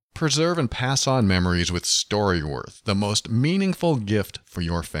Preserve and pass on memories with Storyworth, the most meaningful gift for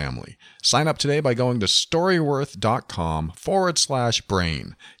your family. Sign up today by going to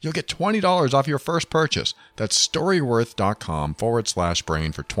storyworth.com/brain. You'll get $20 off your first purchase. That's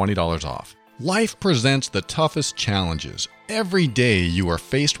storyworth.com/brain for $20 off. Life presents the toughest challenges. Every day you are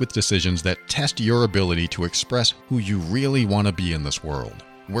faced with decisions that test your ability to express who you really want to be in this world.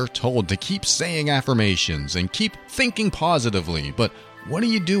 We're told to keep saying affirmations and keep thinking positively, but what do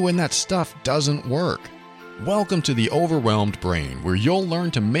you do when that stuff doesn't work? Welcome to the Overwhelmed Brain, where you'll learn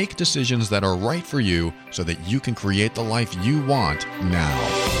to make decisions that are right for you so that you can create the life you want now.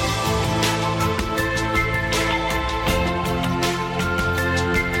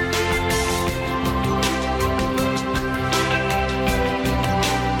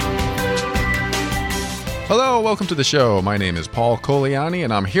 Hello, welcome to the show. My name is Paul Coliani,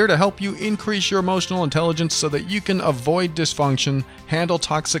 and I'm here to help you increase your emotional intelligence so that you can avoid dysfunction, handle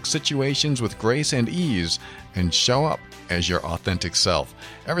toxic situations with grace and ease, and show up as your authentic self.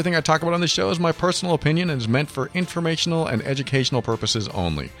 Everything I talk about on the show is my personal opinion and is meant for informational and educational purposes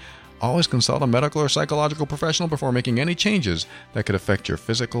only. Always consult a medical or psychological professional before making any changes that could affect your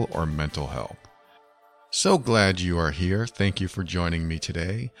physical or mental health. So glad you are here. Thank you for joining me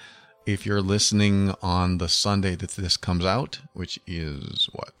today. If you're listening on the Sunday that this comes out, which is,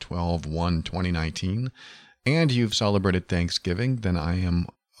 12/1/2019, and you've celebrated Thanksgiving, then I am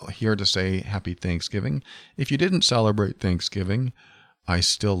here to say Happy Thanksgiving. If you didn't celebrate Thanksgiving, I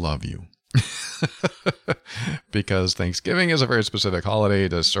still love you. Because Thanksgiving is a very specific holiday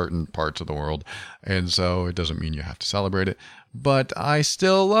to certain parts of the world, and so it doesn't mean you have to celebrate it. But I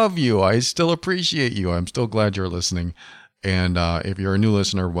still love you. I still appreciate you. I'm still glad you're listening. And if you're a new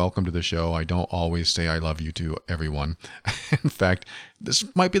listener, welcome to the show. I don't always say I love you to everyone. In fact, this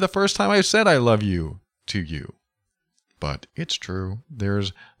might be the first time I've said I love you to you. But it's true.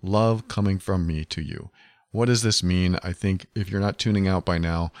 There's love coming from me to you. What does this mean? I think if you're not tuning out by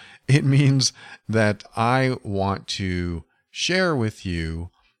now, it means that I want to share with you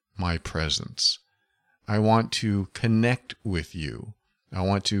my presence. I want to connect with you. I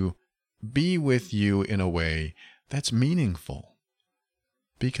want to be with you in a way that's meaningful,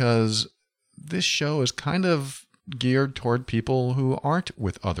 because this show is kind of geared toward people who aren't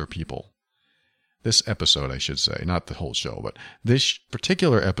with other people. This episode, I should say, not the whole show, but this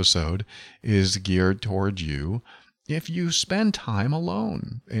particular episode is geared toward you if you spend time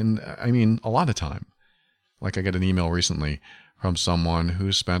alone. And I mean, a lot of time. Like I got an email recently from someone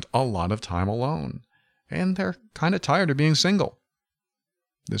who spent a lot of time alone, and they're kind of tired of being single.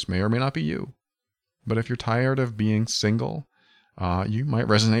 This may or may not be you. But if you're tired of being single, you might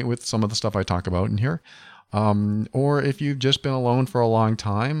resonate with some of the stuff I talk about in here. Or if you've just been alone for a long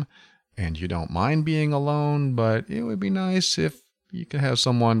time and you don't mind being alone, but it would be nice if you could have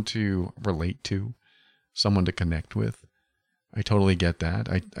someone to relate to, someone to connect with. I totally get that.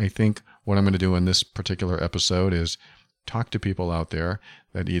 I think what I'm going to do in this particular episode is talk to people out there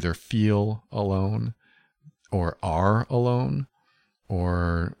that either feel alone or are alone,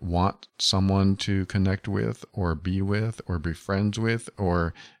 or want someone to connect with, or be friends with,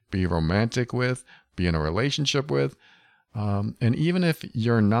 or be romantic with, be in a relationship with. And even if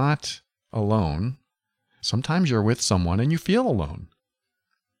you're not alone, sometimes you're with someone and you feel alone.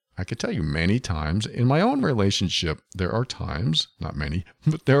 I could tell you many times in my own relationship, there are times, not many,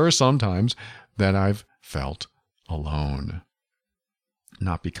 but there are some times that I've felt alone.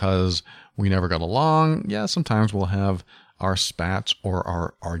 Not because we never got along. Yeah, sometimes we'll have our spats or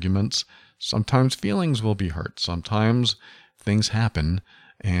our arguments. Sometimes feelings will be hurt. Sometimes things happen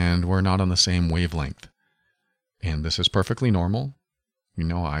and we're not on the same wavelength. And this is perfectly normal. You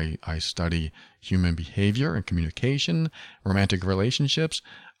know, I study human behavior and communication, romantic relationships.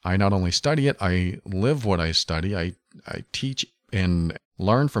 I not only study it, I live what I study. I teach and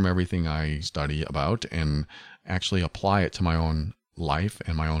learn from everything I study about and actually apply it to my own life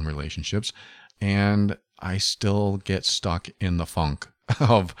and my own relationships. And I still get stuck in the funk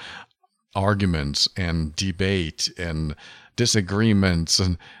of arguments and debate and disagreements.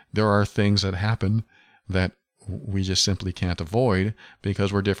 And there are things that happen that we just simply can't avoid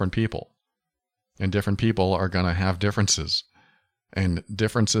because we're different people. And different people are going to have differences. And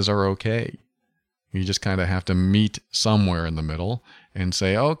differences are okay. You just kind of have to meet somewhere in the middle and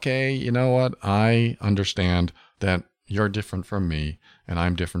say, okay, you know what? I understand that you're different from me and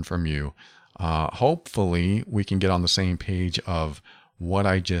I'm different from you. Hopefully we can get on the same page of what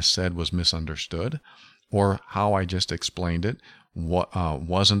I just said was misunderstood, or how I just explained it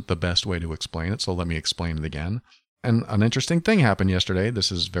wasn't the best way to explain it. So let me explain it again. And an interesting thing happened yesterday.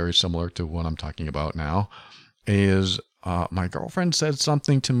 This is very similar to what I'm talking about now, is my girlfriend said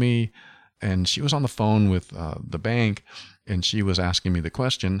something to me, and she was on the phone with the bank, and she was asking me the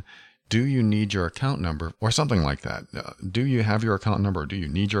question, do you need your account number? Or something like that. Do you have your account number? Or do you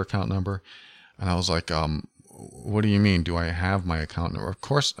need your account number? And I was like, what do you mean? Do I have my account number? Of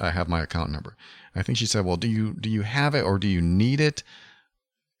course I have my account number. And I think she said, well, do you have it or do you need it?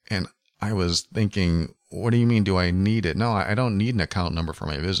 And I was thinking, what do you mean, do I need it? No, I don't need an account number for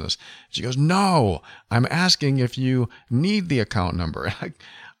my business. She goes, no, I'm asking if you need the account number.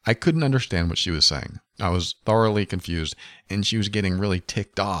 I couldn't understand what she was saying. I was thoroughly confused, and she was getting really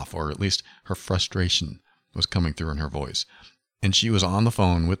ticked off, or at least her frustration was coming through in her voice. And she was on the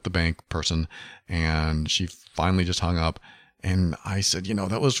phone with the bank person, and she finally just hung up. And I said,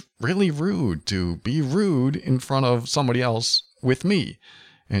 that was really rude to be rude in front of somebody else with me.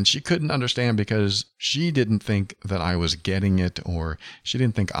 And she couldn't understand because she didn't think that I was getting it, or she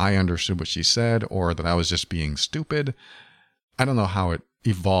didn't think I understood what she said, or that I was just being stupid. I don't know how it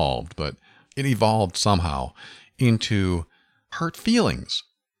evolved, but it evolved somehow into hurt feelings.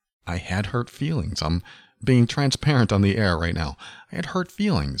 I had hurt feelings. I'm being transparent on the air right now. I had hurt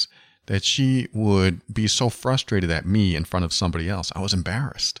feelings that she would be so frustrated at me in front of somebody else. I was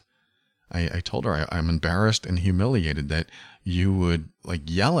embarrassed. I told her I'm embarrassed and humiliated that you would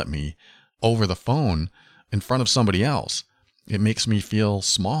yell at me over the phone in front of somebody else. It makes me feel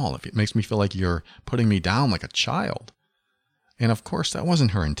small. It makes me feel like you're putting me down like a child. And of course, that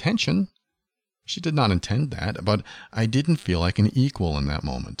wasn't her intention. She did not intend that, but I didn't feel like an equal in that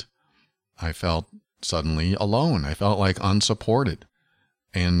moment. I felt suddenly alone. I felt like unsupported.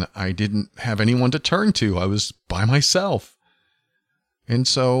 And I didn't have anyone to turn to. I was by myself. And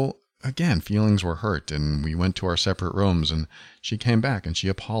so, again, feelings were hurt, and we went to our separate rooms, and she came back and she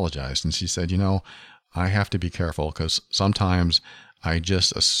apologized. And she said, I have to be careful because sometimes I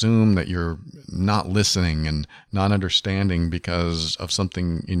just assume that you're not listening and not understanding because of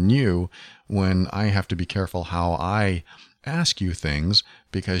something in you, when I have to be careful how I ask you things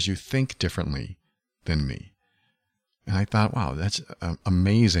because you think differently than me. And I thought, wow, that's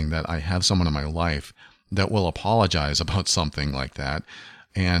amazing that I have someone in my life that will apologize about something like that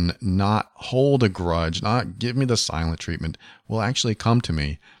and not hold a grudge, not give me the silent treatment, will actually come to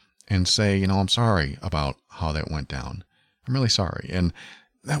me and say, I'm sorry about how that went down. I'm really sorry. And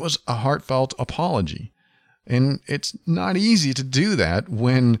that was a heartfelt apology. And it's not easy to do that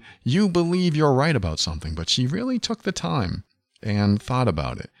when you believe you're right about something, but she really took the time and thought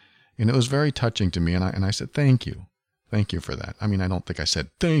about it. And it was very touching to me. And I said, thank you. Thank you for that. I mean, I don't think I said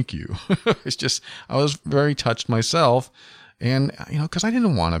thank you. It's just, I was very touched myself. And, because I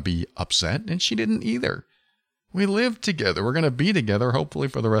didn't want to be upset, and she didn't either. We live together. We're going to be together, hopefully,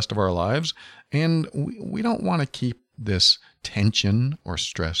 for the rest of our lives. And we don't want to keep this tension or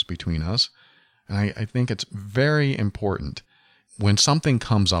stress between us. And I think it's very important when something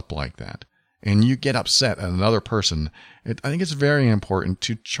comes up like that and you get upset at another person. I think it's very important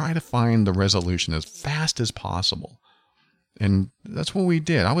to try to find the resolution as fast as possible. And that's what we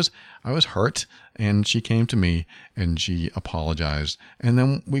did. I was hurt, and she came to me and she apologized. And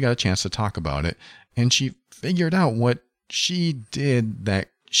then we got a chance to talk about it. And she figured out what she did that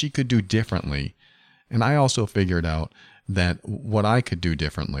she could do differently. And I also figured out that what I could do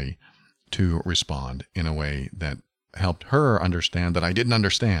differently to respond in a way that helped her understand that I didn't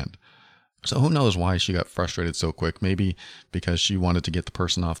understand. So who knows why she got frustrated so quick? Maybe because she wanted to get the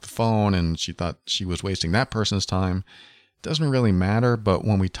person off the phone and she thought she was wasting that person's time. It doesn't really matter, but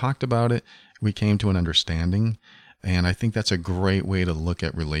when we talked about it, we came to an understanding. And I think that's a great way to look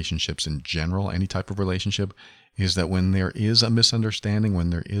at relationships in general, any type of relationship, is that when there is a misunderstanding, when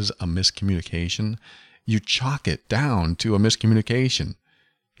there is a miscommunication, you chalk it down to a miscommunication.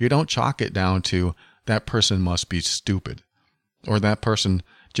 You don't chalk it down to that person must be stupid, or that person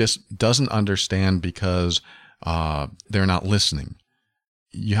just doesn't understand because they're not listening.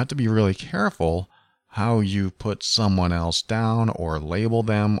 You have to be really careful how you put someone else down or label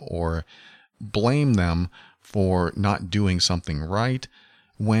them or blame them for not doing something right,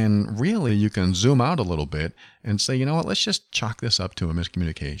 when really you can zoom out a little bit and say, you know what, let's just chalk this up to a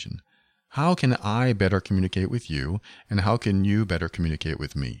miscommunication. How can I better communicate with you, and how can you better communicate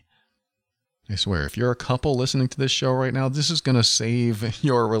with me? I swear, if you're a couple listening to this show right now, this is going to save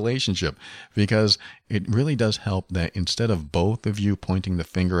your relationship, because it really does help that instead of both of you pointing the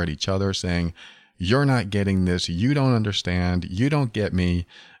finger at each other saying, you're not getting this, you don't understand, you don't get me,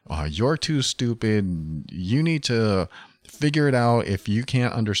 you're too stupid, you need to figure it out. If you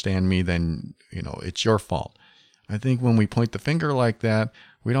can't understand me, then, it's your fault. I think when we point the finger like that,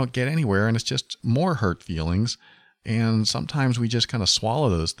 we don't get anywhere, and it's just more hurt feelings. And sometimes we just kind of swallow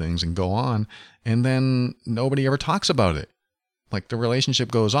those things and go on, and then nobody ever talks about it. Like the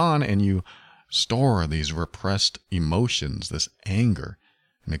relationship goes on and you store these repressed emotions, this anger,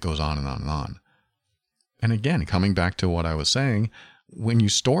 and it goes on and on and on. And again, coming back to what I was saying, when you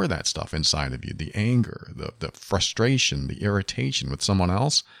store that stuff inside of you, the anger, the frustration, the irritation with someone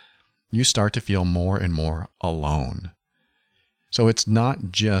else, you start to feel more and more alone. So it's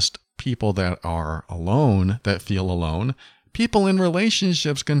not just people that are alone that feel alone. People in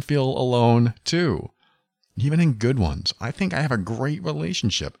relationships can feel alone too, even in good ones. I think I have a great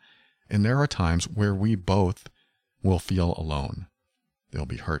relationship, and there are times where we both will feel alone. There'll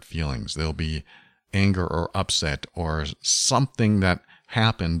be hurt feelings. There'll be anger or upset or something that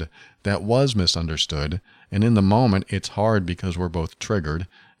happened that was misunderstood. And in the moment, it's hard because we're both triggered.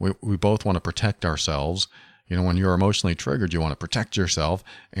 We both want to protect ourselves. You know, when you're emotionally triggered, you want to protect yourself,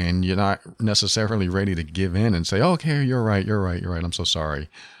 and you're not necessarily ready to give in and say, okay, you're right, I'm so sorry.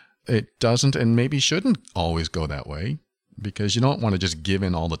 It doesn't and maybe shouldn't always go that way, because you don't want to just give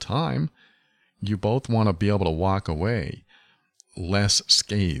in all the time. You both want to be able to walk away less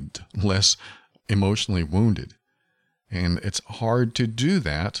scathed, less emotionally wounded. And it's hard to do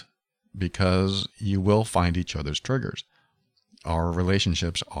that because you will find each other's triggers. Our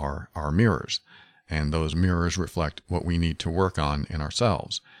relationships are our mirrors, and those mirrors reflect what we need to work on in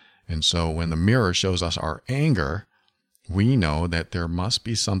ourselves. And so when the mirror shows us our anger, we know that there must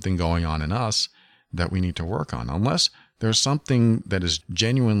be something going on in us that we need to work on, unless there's something that is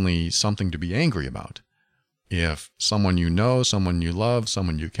genuinely something to be angry about. If someone you know, someone you love,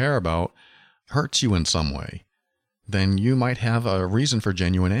 someone you care about hurts you in some way, then you might have a reason for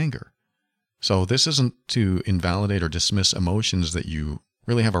genuine anger. So this isn't to invalidate or dismiss emotions that you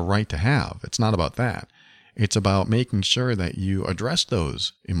really have a right to have. It's not about that. It's about making sure that you address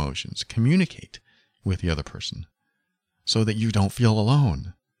those emotions, communicate with the other person so that you don't feel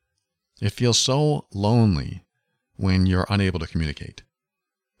alone. It feels so lonely when you're unable to communicate.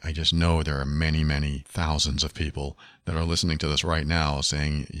 I just know there are many, many thousands of people that are listening to this right now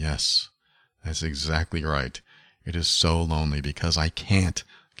saying, yes, that's exactly right. It is so lonely because I can't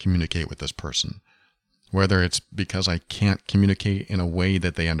communicate with this person. Whether it's because I can't communicate in a way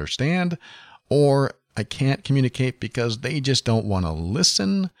that they understand, or I can't communicate because they just don't want to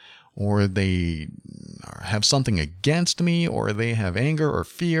listen, or they have something against me, or they have anger or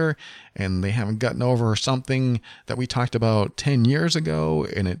fear, and they haven't gotten over something that we talked about 10 years ago,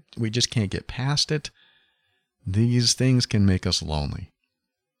 and we just can't get past it. These things can make us lonely.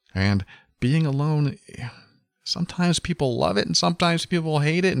 And being alone, sometimes people love it, and sometimes people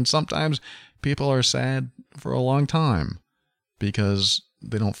hate it, and sometimes people are sad for a long time because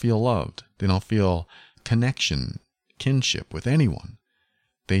they don't feel loved. They don't feel connection, kinship with anyone.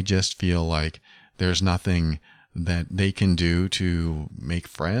 They just feel like there's nothing that they can do to make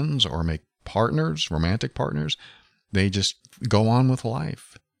friends or make partners, romantic partners. They just go on with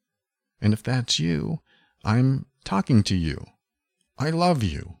life. And if that's you, I'm talking to you. I love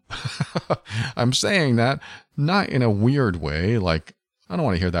you. I'm saying that not in a weird way, like, I don't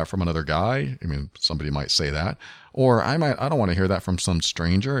want to hear that from another guy. I mean, somebody might say that. Or I don't want to hear that from some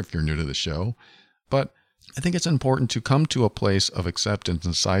stranger if you're new to the show. But I think it's important to come to a place of acceptance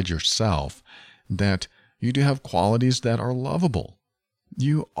inside yourself that you do have qualities that are lovable.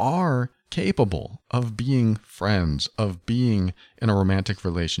 You are capable of being friends, of being in a romantic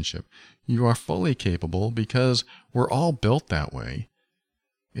relationship. You are fully capable because we're all built that way.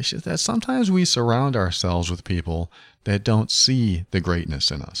 It's just that sometimes we surround ourselves with people that don't see the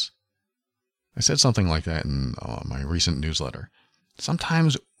greatness in us. I said something like that in my recent newsletter.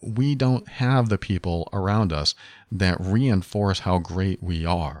 Sometimes we don't have the people around us that reinforce how great we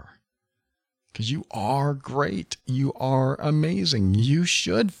are. Because you are great. You are amazing. You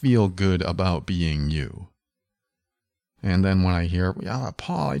should feel good about being you. And then when I hear,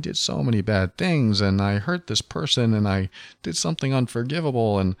 Paul, I did so many bad things, and I hurt this person, and I did something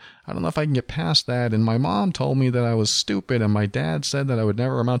unforgivable, and I don't know if I can get past that, and my mom told me that I was stupid, and my dad said that I would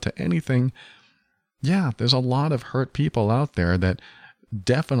never amount to anything. Yeah, there's a lot of hurt people out there that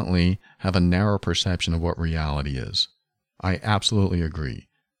definitely have a narrow perception of what reality is. I absolutely agree.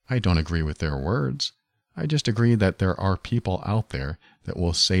 I don't agree with their words. I just agree that there are people out there that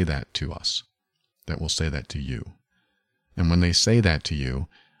will say that to us, that will say that to you. And when they say that to you,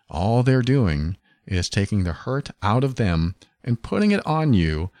 all they're doing is taking the hurt out of them and putting it on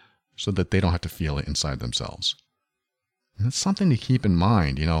you so that they don't have to feel it inside themselves. And it's something to keep in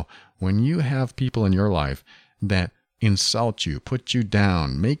mind. You know, when you have people in your life that insult you, put you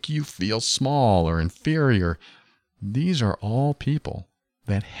down, make you feel small or inferior, these are all people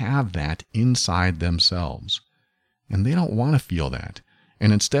that have that inside themselves. And they don't want to feel that.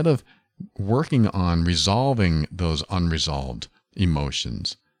 And instead of working on resolving those unresolved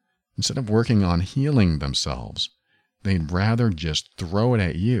emotions, instead of working on healing themselves, they'd rather just throw it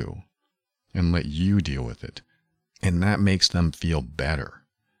at you and let you deal with it. And that makes them feel better.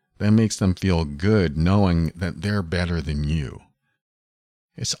 That makes them feel good knowing that they're better than you.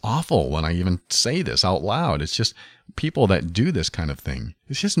 It's awful when I even say this out loud. It's just people that do this kind of thing.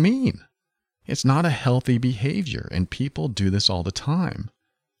 It's just mean. It's not a healthy behavior, and people do this all the time.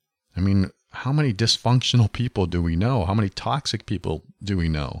 I mean, how many dysfunctional people do we know? How many toxic people do we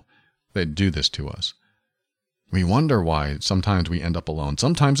know that do this to us? We wonder why sometimes we end up alone.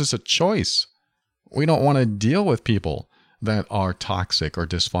 Sometimes it's a choice. We don't want to deal with people that are toxic or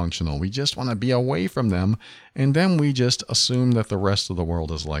dysfunctional. We just want to be away from them. And then we just assume that the rest of the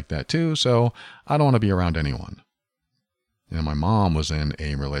world is like that too. So I don't want to be around anyone. My mom was in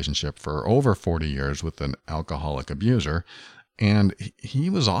a relationship for over 40 years with an alcoholic abuser, and he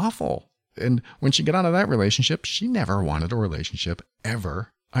was awful. And when she got out of that relationship, she never wanted a relationship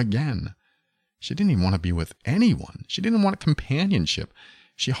ever again. She didn't even want to be with anyone. She didn't want companionship.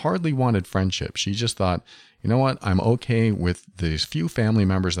 She hardly wanted friendship. She just thought, you know what? I'm okay with these few family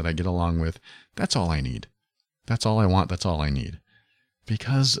members that I get along with. That's all I need. That's all I want. That's all I need.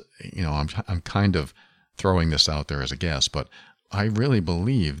 Because, I'm kind of throwing this out there as a guess, but I really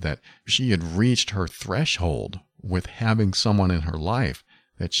believe that she had reached her threshold with having someone in her life,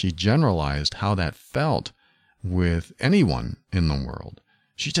 that she generalized how that felt with anyone in the world.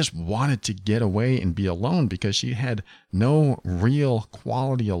 She just wanted to get away and be alone because she had no real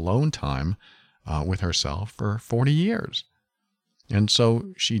quality alone time with herself for 40 years. And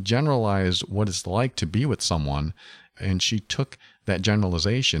so she generalized what it's like to be with someone, and she took that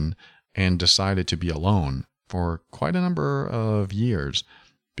generalization and decided to be alone for quite a number of years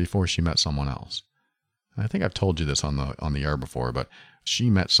before she met someone else. I think I've told you this on the air before, but she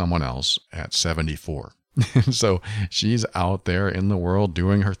met someone else at 74. So she's out there in the world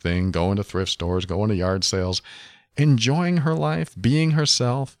doing her thing, going to thrift stores, going to yard sales, enjoying her life, being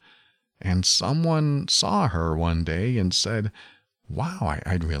herself. And someone saw her one day and said, wow,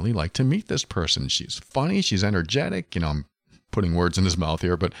 I'd really like to meet this person. She's funny. She's energetic. I'm putting words in his mouth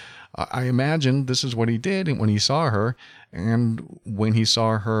here, but I imagine this is what he did when he saw her. And when he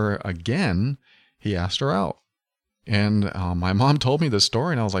saw her again, he asked her out. And my mom told me this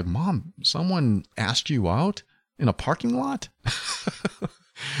story, and I was like, Mom, someone asked you out in a parking lot?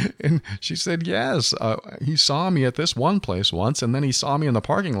 And she said, yes, he saw me at this one place once, and then he saw me in the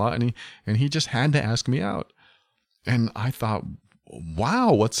parking lot, and he just had to ask me out. And I thought,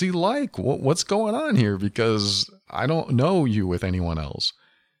 wow, what's he like? What's going on here? Because I don't know you with anyone else.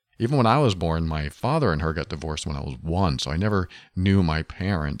 Even when I was born, my father and her got divorced when I was 1, so I never knew my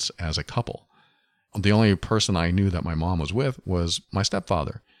parents as a couple. The only person I knew that my mom was with was my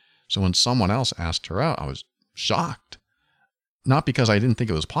stepfather. So when someone else asked her out, I was shocked. Not because I didn't think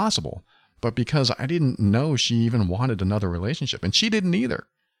it was possible, but because I didn't know she even wanted another relationship, and she didn't either.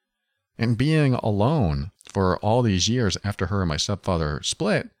 And being alone for all these years after her and my stepfather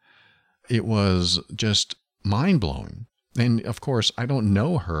split, it was just mind-blowing. And of course, I don't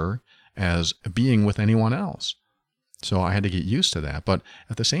know her as being with anyone else. So I had to get used to that. But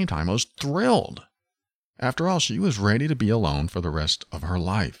at the same time, I was thrilled. After all, she was ready to be alone for the rest of her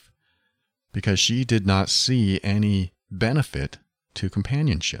life because she did not see any benefit to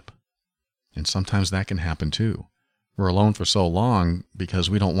companionship. And sometimes that can happen too. We're alone for so long because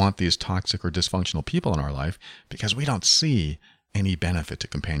we don't want these toxic or dysfunctional people in our life because we don't see any benefit to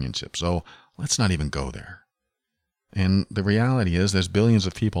companionship. So let's not even go there. And the reality is there's billions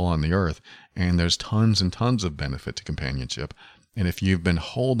of people on the earth, and there's tons and tons of benefit to companionship. And if you've been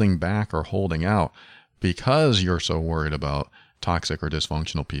holding back or holding out because you're so worried about toxic or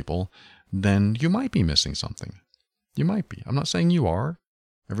dysfunctional people, then you might be missing something. You might be. I'm not saying you are.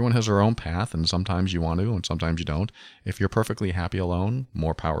 Everyone has their own path, and sometimes you want to, and sometimes you don't. If you're perfectly happy alone,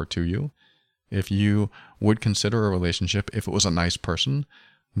 more power to you. If you would consider a relationship, if it was a nice person,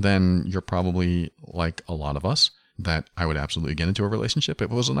 then you're probably like a lot of us, that I would absolutely get into a relationship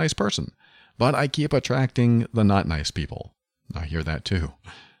if it was a nice person. But I keep attracting the not nice people. I hear that too.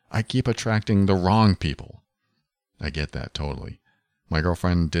 I keep attracting the wrong people. I get that totally. My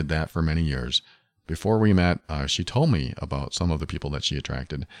girlfriend did that for many years. Before we met, she told me about some of the people that she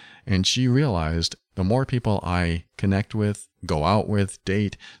attracted, and she realized the more people I connect with, go out with,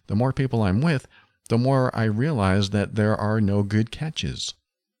 date, the more people I'm with, the more I realize that there are no good catches.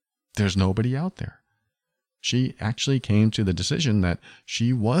 There's nobody out there. She actually came to the decision that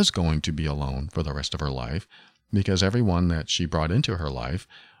she was going to be alone for the rest of her life because everyone that she brought into her life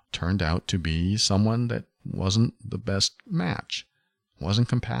turned out to be someone that wasn't the best match, wasn't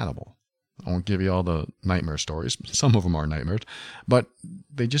compatible. I won't give you all the nightmare stories. Some of them are nightmares, but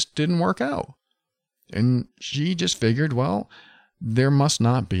they just didn't work out. And she just figured, well, there must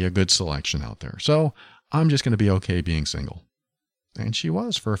not be a good selection out there. So I'm just going to be okay being single. And she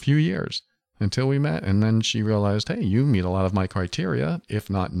was for a few years until we met. And then she realized, hey, you meet a lot of my criteria, if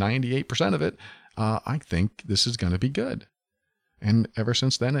not 98% of it. I think this is going to be good. And ever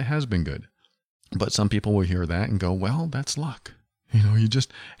since then, it has been good. But some people will hear that and go, well, that's luck. You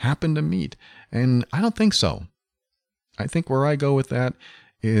just happen to meet. And I don't think so. I think where I go with that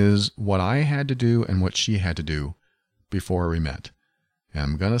is what I had to do and what she had to do before we met. And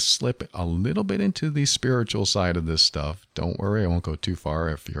I'm going to slip a little bit into the spiritual side of this stuff. Don't worry, I won't go too far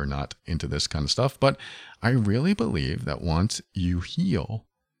if you're not into this kind of stuff. But I really believe that once you heal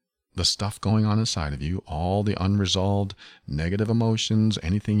the stuff going on inside of you, all the unresolved negative emotions,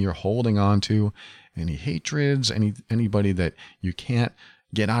 anything you're holding on to, any hatreds, anybody that you can't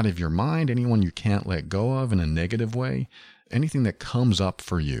get out of your mind, anyone you can't let go of in a negative way, anything that comes up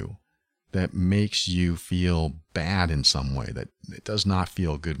for you that makes you feel bad in some way, that it does not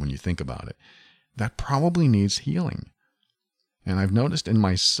feel good when you think about it, that probably needs healing. And I've noticed in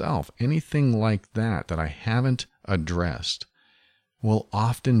myself, anything like that I haven't addressed will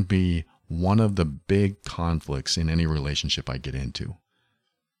often be one of the big conflicts in any relationship I get into.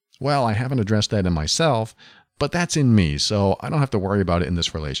 Well, I haven't addressed that in myself, but that's in me, so I don't have to worry about it in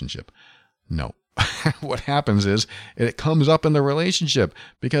this relationship. No. What happens is it comes up in the relationship,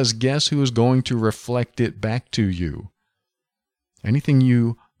 because guess who is going to reflect it back to you? Anything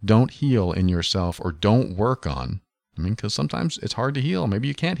you don't heal in yourself or don't work on, because sometimes it's hard to heal. Maybe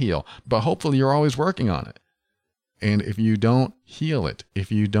you can't heal, but hopefully you're always working on it. And if you don't heal it,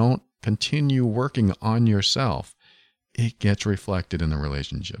 if you don't continue working on yourself, it gets reflected in the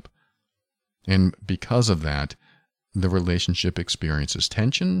relationship. And because of that, the relationship experiences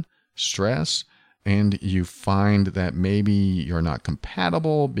tension, stress, and you find that maybe you're not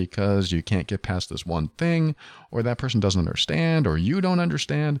compatible because you can't get past this one thing, or that person doesn't understand, or you don't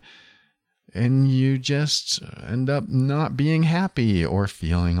understand, and you just end up not being happy or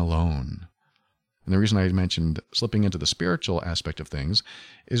feeling alone. And the reason I mentioned slipping into the spiritual aspect of things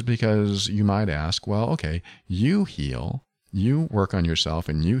is because you might ask, well, okay, you heal, you work on yourself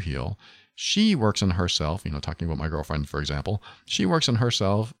and you heal. She works on herself, talking about my girlfriend, for example. She works on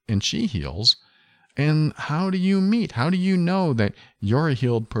herself and she heals. And how do you meet? How do you know that you're a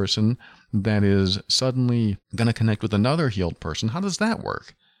healed person that is suddenly going to connect with another healed person? How does that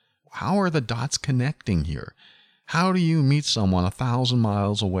work? How are the dots connecting here? How do you meet someone 1,000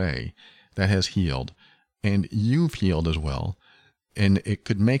 miles away that has healed, and you've healed as well, and it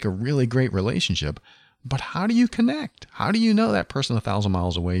could make a really great relationship, but how do you connect? How do you know that person 1,000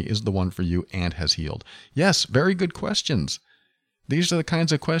 miles away is the one for you and has healed? Yes, very good questions. These are the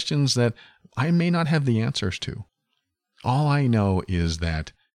kinds of questions that I may not have the answers to. All I know is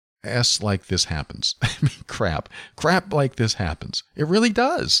that S like this happens. Crap like this happens. It really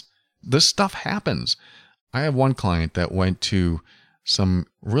does. This stuff happens. I have one client that went to some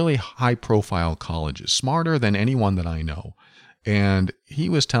really high-profile colleges, smarter than anyone that I know. And he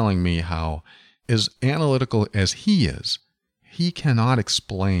was telling me how, as analytical as he is, he cannot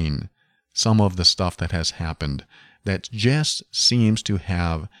explain some of the stuff that has happened that just seems to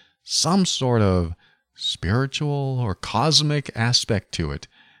have some sort of spiritual or cosmic aspect to it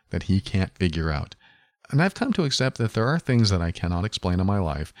that he can't figure out. And I've come to accept that there are things that I cannot explain in my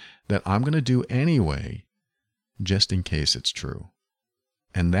life that I'm going to do anyway, just in case it's true.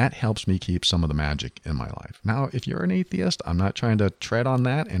 And that helps me keep some of the magic in my life. Now, if you're an atheist, I'm not trying to tread on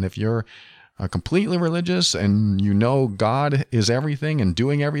that. And if you're completely religious and you know God is everything and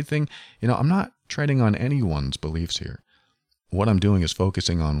doing everything, I'm not treading on anyone's beliefs here. What I'm doing is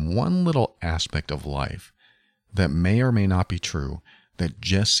focusing on one little aspect of life that may or may not be true, that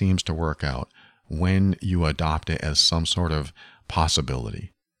just seems to work out when you adopt it as some sort of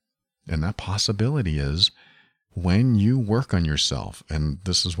possibility. And that possibility is when you work on yourself, and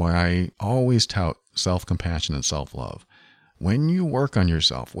this is why I always tout self-compassion and self-love. When you work on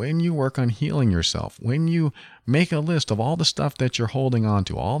yourself, when you work on healing yourself, when you make a list of all the stuff that you're holding on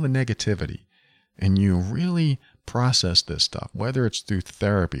to, all the negativity, and you really process this stuff, whether it's through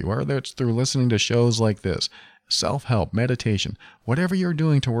therapy, whether it's through listening to shows like this, self-help, meditation, whatever you're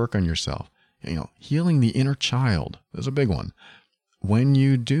doing to work on yourself, healing the inner child is a big one. When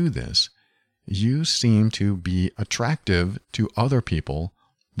you do this, you seem to be attractive to other people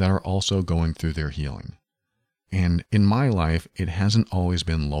that are also going through their healing. And in my life, it hasn't always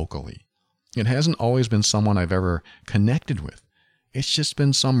been locally. It hasn't always been someone I've ever connected with. It's just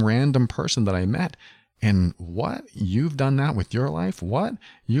been some random person that I met, And what? You've done that with your life? What?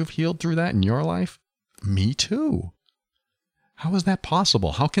 You've healed through that in your life? Me too. How is that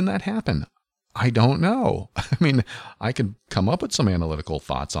possible? How can that happen? I don't know. I mean, I could come up with some analytical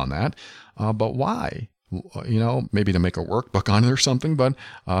thoughts on that, but why? Maybe to make a workbook on it or something, but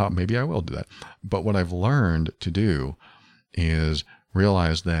maybe I will do that. But what I've learned to do is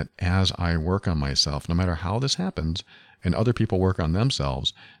realize that as I work on myself, no matter how this happens, and other people work on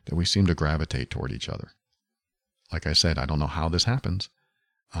themselves, that we seem to gravitate toward each other. Like I said, I don't know how this happens.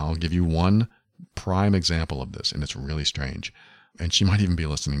 I'll give you one prime example of this, and it's really strange. And she might even be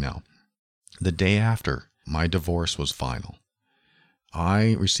listening now. The day after my divorce was final,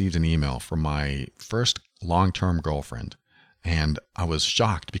 I received an email from my first long-term girlfriend, and I was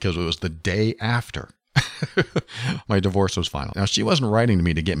shocked because it was the day after my divorce was final. Now, she wasn't writing to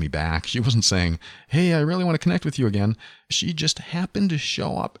me to get me back. She wasn't saying, hey, I really want to connect with you again. She just happened to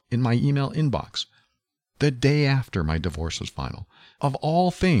show up in my email inbox the day after my divorce was final. Of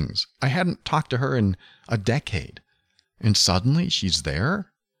all things, I hadn't talked to her in a decade, and suddenly she's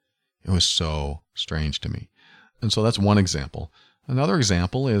there? It was so strange to me. And so that's one example. Another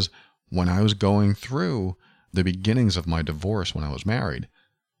example is when I was going through the beginnings of my divorce when I was married,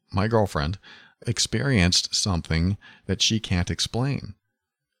 my girlfriend experienced something that she can't explain.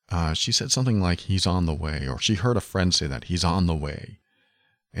 She said something like, he's on the way, or she heard a friend say that, he's on the way.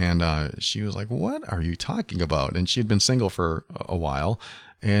 And she was like, what are you talking about? And she had been single for a while,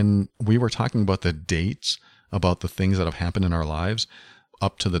 and we were talking about the dates, about the things that have happened in our lives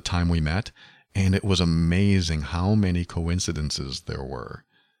up to the time we met. And it was amazing how many coincidences there were.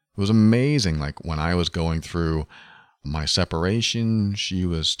 It was amazing. Like when I was going through my separation, she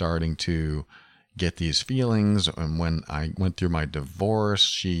was starting to get these feelings. And when I went through my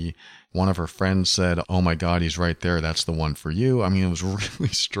divorce, one of her friends said, oh my God, he's right there. That's the one for you. I mean, it was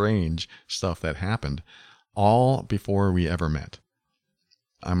really strange stuff that happened all before we ever met.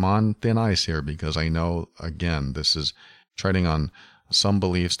 I'm on thin ice here because I know, again, this is treading on some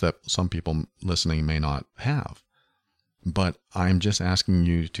beliefs that some people listening may not have. But I'm just asking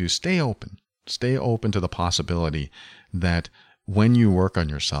you to stay open to the possibility that when you work on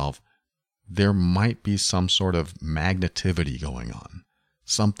yourself, there might be some sort of magnetivity going on,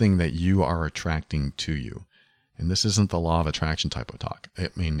 something that you are attracting to you. And this isn't the law of attraction type of talk. I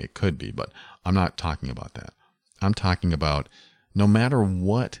mean, it could be, but I'm not talking about that. I'm talking about no matter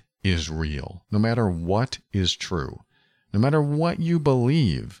what is real, no matter what is true, no matter what you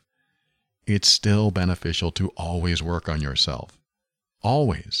believe, it's still beneficial to always work on yourself.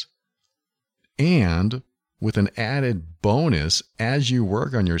 Always. And with an added bonus, as you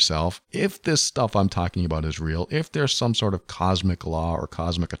work on yourself, if this stuff I'm talking about is real, if there's some sort of cosmic law or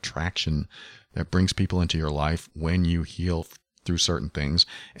cosmic attraction that brings people into your life when you heal through certain things,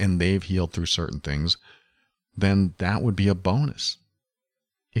 and they've healed through certain things, then that would be a bonus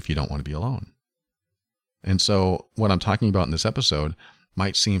if you don't want to be alone. And so what I'm talking about in this episode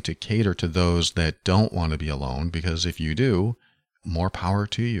might seem to cater to those that don't want to be alone, because if you do, more power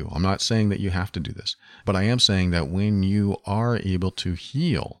to you. I'm not saying that you have to do this, but I am saying that when you are able to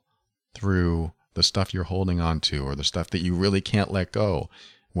heal through the stuff you're holding on to, or the stuff that you really can't let go,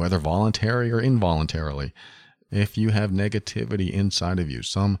 whether voluntary or involuntarily, if you have negativity inside of you,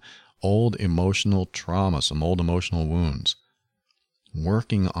 some old emotional trauma, some old emotional wounds,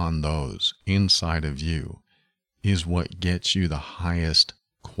 working on those inside of you is what gets you the highest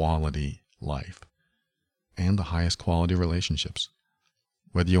quality life and the highest quality relationships.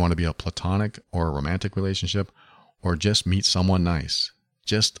 Whether you want to be a platonic or a romantic relationship, or just meet someone nice,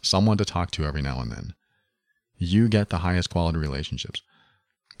 just someone to talk to every now and then, you get the highest quality relationships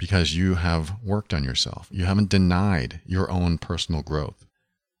because you have worked on yourself. You haven't denied your own personal growth.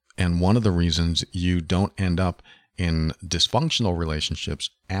 And one of the reasons you don't end up in dysfunctional relationships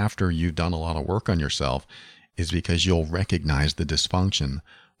after you've done a lot of work on yourself is because you'll recognize the dysfunction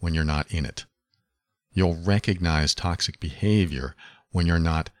when you're not in it. You'll recognize toxic behavior when you're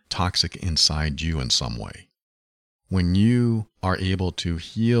not toxic inside you in some way. When you are able to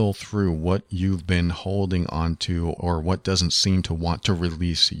heal through what you've been holding onto or what doesn't seem to want to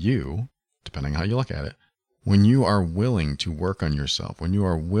release you, depending how you look at it, when you are willing to work on yourself, when you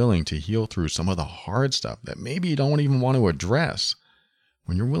are willing to heal through some of the hard stuff that maybe you don't even want to address,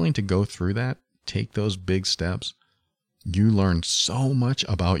 when you're willing to go through that, take those big steps, you learn so much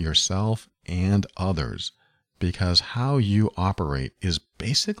about yourself and others, because how you operate is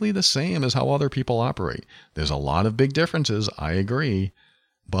basically the same as how other people operate. There's a lot of big differences, I agree,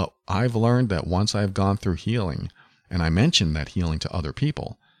 but I've learned that once I've gone through healing, and I mention that healing to other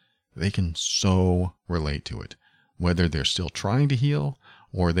people, they can so relate to it, whether they're still trying to heal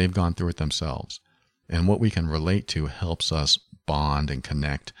or they've gone through it themselves. And what we can relate to helps us bond and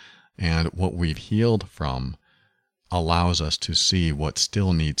connect. And what we've healed from allows us to see what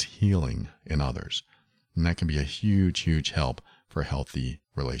still needs healing in others. And that can be a huge, huge help for healthy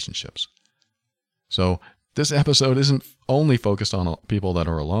relationships. So this episode isn't only focused on people that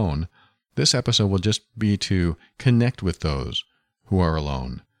are alone. This episode will just be to connect with those who are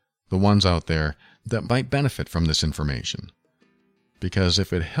alone, the ones out there that might benefit from this information. Because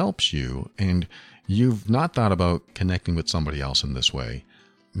if it helps you and you've not thought about connecting with somebody else in this way,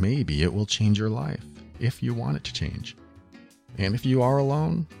 maybe it will change your life if you want it to change. And if you are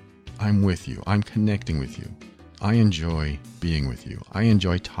alone, I'm with you. I'm connecting with you. I enjoy being with you. I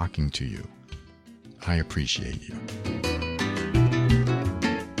enjoy talking to you. I appreciate you.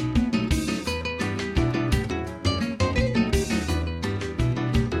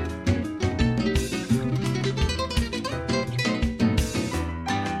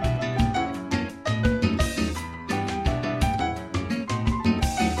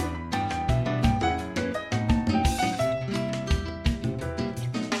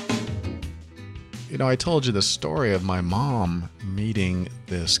 I told you the story of my mom meeting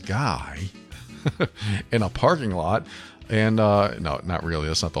this guy in a parking lot. And no, not really.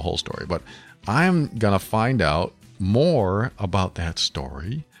 That's not the whole story. But I'm going to find out more about that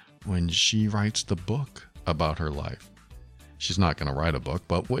story when she writes the book about her life. She's not going to write a book,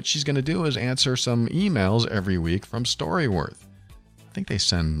 but what she's going to do is answer some emails every week from Storyworth. I think they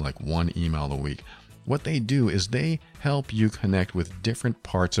send like one email a week. What they do is they help you connect with different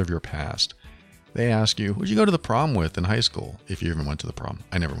parts of your past. They ask you, who'd you go to the prom with in high school? If you even went to the prom.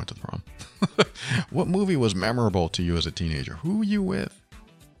 I never went to the prom. What movie was memorable to you as a teenager? Who were you with?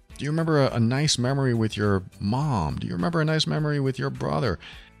 Do you remember a nice memory with your mom? Do you remember a nice memory with your brother?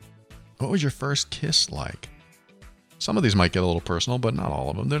 What was your first kiss like? Some of these might get a little personal, but not all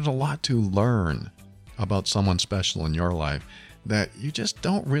of them. There's a lot to learn about someone special in your life that you just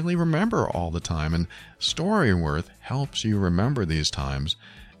don't really remember all the time. And Storyworth helps you remember these times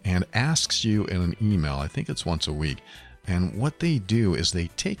and asks you in an email, I think it's once a week. And what they do is they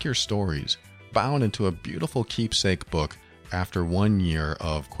take your stories, bound into a beautiful keepsake book after 1 year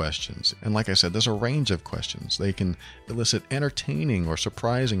of questions. And like I said, there's a range of questions. They can elicit entertaining or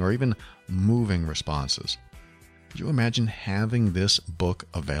surprising or even moving responses. Could you imagine having this book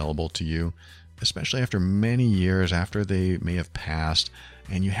available to you, especially after many years after they may have passed,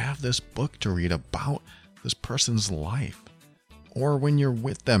 and you have this book to read about this person's life? Or when you're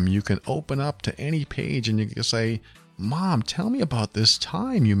with them, you can open up to any page and you can say, Mom, tell me about this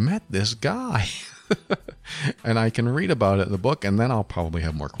time you met this guy. And I can read about it in the book, and then I'll probably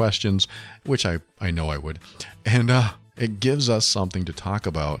have more questions, which I know I would. And it gives us something to talk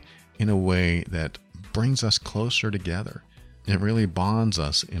about in a way that brings us closer together. It really bonds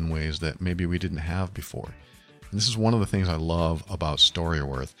us in ways that maybe we didn't have before. And this is one of the things I love about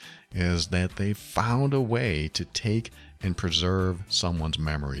Storyworth, is that they found a way to take and preserve someone's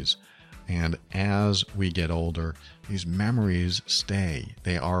memories. And as we get older, these memories stay.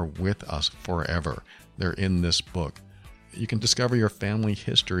 They are with us forever. They're in this book. You can discover your family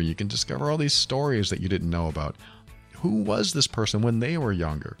history. You can discover all these stories that you didn't know about. Who was this person when they were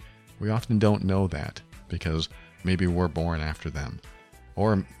younger? We often don't know that because maybe we're born after them.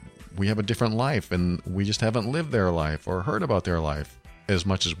 Or we have a different life and we just haven't lived their life or heard about their life as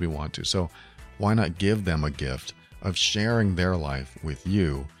much as we want to. So why not give them a gift of sharing their life with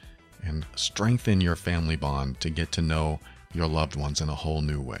you and strengthen your family bond to get to know your loved ones in a whole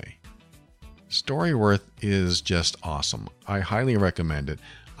new way? Storyworth is just awesome. I highly recommend it.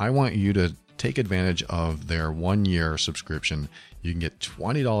 I want you to take advantage of their 1 year subscription. You can get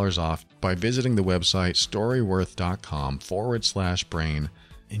 $20 off by visiting the website storyworth.com/brain,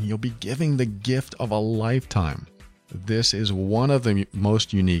 and you'll be giving the gift of a lifetime. This is one of the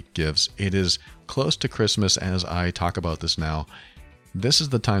most unique gifts. It is close to Christmas as I talk about this now. This is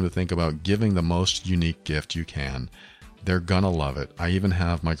the time to think about giving the most unique gift you can. They're gonna love it. I even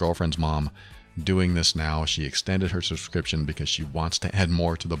have my girlfriend's mom doing this now. She extended her subscription because she wants to add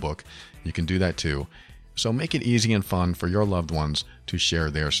more to the book. You can do that too. So make it easy and fun for your loved ones to share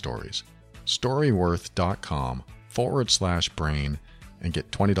their stories. Storyworth.com/brain and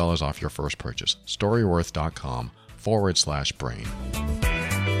get $20 off your first purchase. Storyworth.com/brain.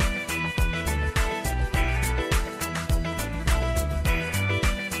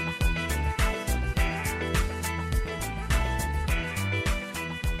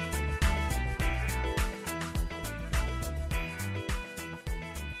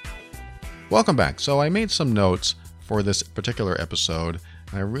 Welcome back. So I made some notes for this particular episode,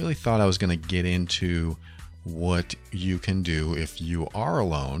 and I really thought I was going to get into what you can do if you are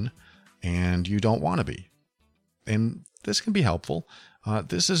alone and you don't want to be. And this can be helpful.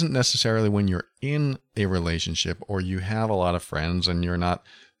 This isn't necessarily when you're in a relationship or you have a lot of friends and you're not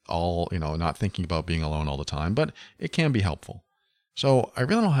not thinking about being alone all the time, but it can be helpful. So I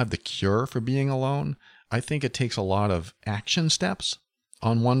really don't have the cure for being alone. I think it takes a lot of action steps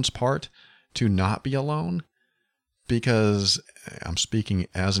on one's part to not be alone, because I'm speaking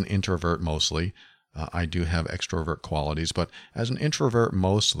as an introvert mostly. I do have extrovert qualities, but as an introvert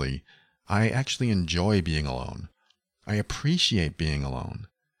mostly, I actually enjoy being alone. I appreciate being alone.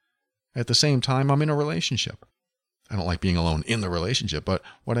 At the same time, I'm in a relationship. I don't like being alone in the relationship, but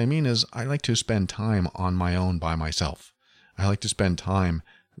what I mean is I like to spend time on my own by myself. I like to spend time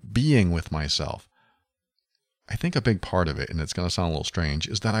being with myself. I think a big part of it, and it's going to sound a little strange,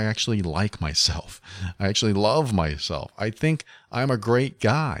 is that I actually like myself. I actually love myself. I think I'm a great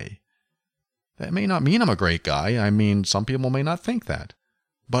guy. That may not mean I'm a great guy. I mean, some people may not think that.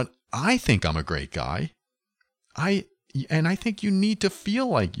 But I think I'm a great guy. I think you need to feel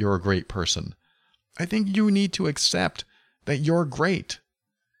like you're a great person. I think you need to accept that you're great.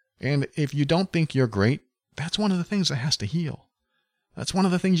 And if you don't think you're great, that's one of the things that has to heal. That's one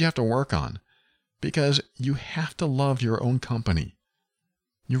of the things you have to work on, because you have to love your own company.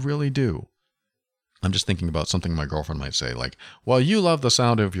 You really do. I'm just thinking about something my girlfriend might say, like, well, you love the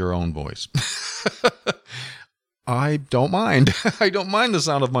sound of your own voice. I don't mind. I don't mind the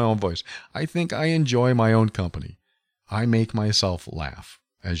sound of my own voice. I think I enjoy my own company. I make myself laugh,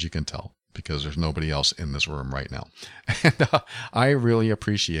 as you can tell, because there's nobody else in this room right now. And I really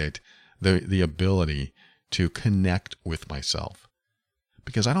appreciate the ability to connect with myself,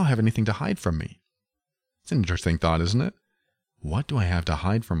 because I don't have anything to hide from me. It's an interesting thought, isn't it? What do I have to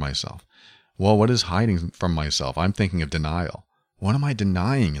hide from myself? Well, what is hiding from myself? I'm thinking of denial. What am I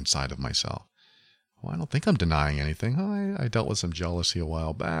denying inside of myself? Well, I don't think I'm denying anything. I dealt with some jealousy a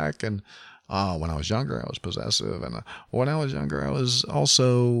while back, and when I was younger, I was possessive, and when I was younger, I was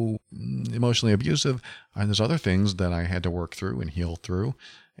also emotionally abusive, and there's other things that I had to work through and heal through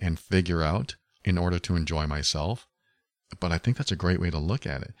and figure out in order to enjoy myself. But I think that's a great way to look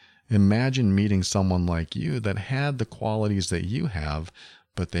at it. Imagine meeting someone like you that had the qualities that you have,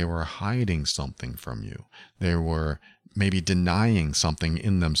 but they were hiding something from you. They were maybe denying something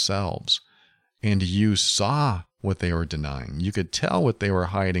in themselves. And you saw what they were denying. You could tell what they were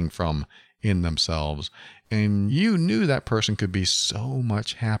hiding from in themselves. And you knew that person could be so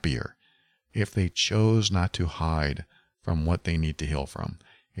much happier if they chose not to hide from what they need to heal from.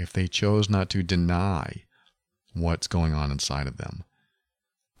 If they chose not to deny what's going on inside of them.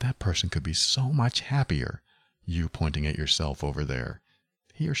 That person could be so much happier. You pointing at yourself over there.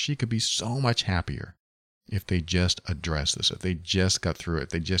 He or she could be so much happier if they just address this, if they just got through it, if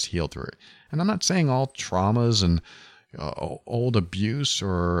they just healed through it. And I'm not saying all traumas and old abuse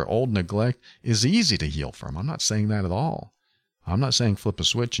or old neglect is easy to heal from. I'm not saying that at all. I'm not saying flip a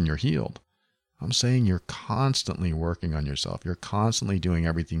switch and you're healed. I'm saying you're constantly working on yourself. You're constantly doing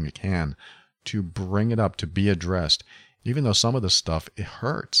everything you can to bring it up, to be addressed. Even though some of the stuff, it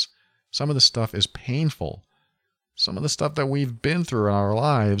hurts. Some of the stuff is painful. Some of the stuff that we've been through in our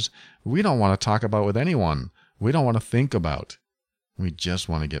lives, we don't want to talk about with anyone. We don't want to think about. We just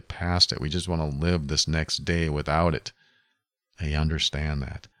want to get past it. We just want to live this next day without it. I understand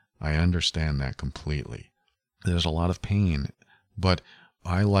that. I understand that completely. There's a lot of pain, but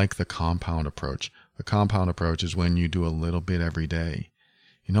I like the compound approach. The compound approach is when you do a little bit every day.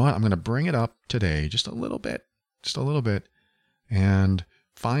 You know what? I'm going to bring it up today just a little bit, and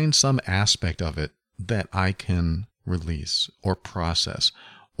find some aspect of it that I can release or process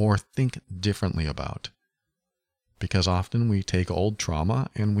or think differently about. Because often we take old trauma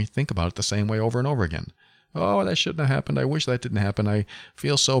and we think about it the same way over and over again. Oh, that shouldn't have happened. I wish that didn't happen. I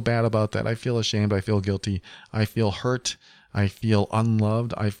feel so bad about that. I feel ashamed. I feel guilty. I feel hurt. I feel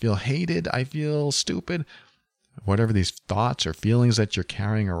unloved. I feel hated. I feel stupid. Whatever these thoughts or feelings that you're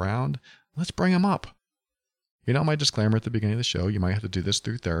carrying around, let's bring them up. You know, my disclaimer at the beginning of the show, you might have to do this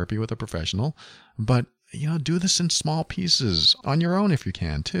through therapy with a professional, but, do this in small pieces on your own if you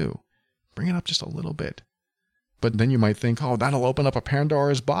can, too. Bring it up just a little bit. But then you might think, oh, that'll open up a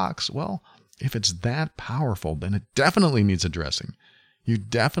Pandora's box. Well, if it's that powerful, then it definitely needs addressing. You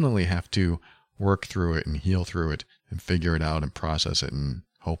definitely have to work through it and heal through it and figure it out and process it and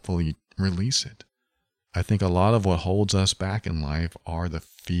hopefully release it. I think a lot of what holds us back in life are the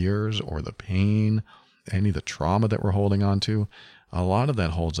fears or the pain, any of the trauma that we're holding on to. A lot of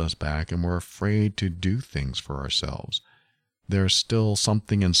that holds us back, and we're afraid to do things for ourselves. There's still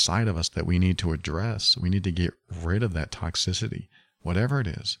something inside of us that we need to address. We need to get rid of that toxicity, whatever it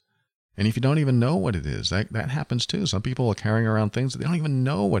is. And if you don't even know what it is, that happens too. Some people are carrying around things that they don't even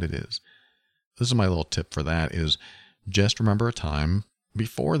know what it is. This is my little tip for that is just remember a time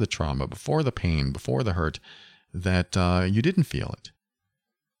before the trauma, before the pain, before the hurt, that you didn't feel it.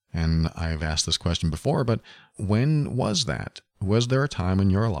 And I've asked this question before, but when was that? Was there a time in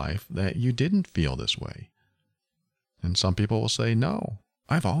your life that you didn't feel this way? And some people will say, no,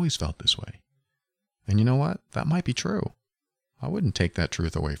 I've always felt this way. And you know what? That might be true. I wouldn't take that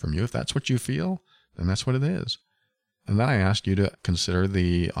truth away from you. If that's what you feel, then that's what it is. And then I ask you to consider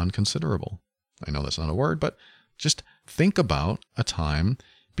the unconsiderable. I know that's not a word, but just think about a time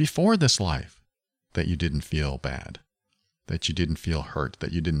before this life that you didn't feel bad, that you didn't feel hurt,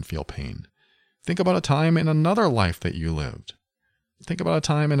 that you didn't feel pain. Think about a time in another life that you lived. Think about a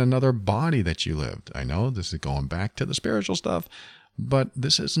time in another body that you lived. I know this is going back to the spiritual stuff, but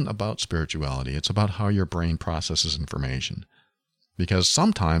this isn't about spirituality. It's about how your brain processes information. Because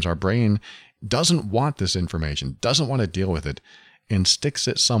sometimes our brain doesn't want this information, doesn't want to deal with it, and sticks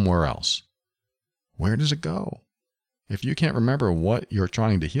it somewhere else. Where does it go? If you can't remember what you're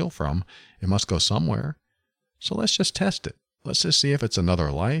trying to heal from, it must go somewhere. So let's just test it. Let's just see if it's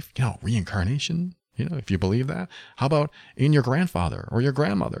another life, reincarnation, if you believe that. How about in your grandfather or your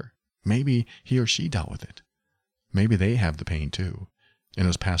grandmother? Maybe he or she dealt with it. Maybe they have the pain too, and it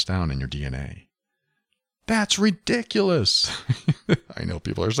was passed down in your DNA. That's ridiculous. I know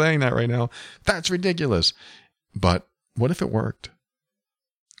people are saying that right now. That's ridiculous. But what if it worked?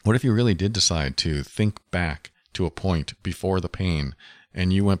 What if you really did decide to think back to a point before the pain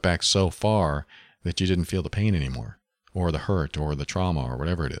and you went back so far that you didn't feel the pain anymore, or the hurt, or the trauma, or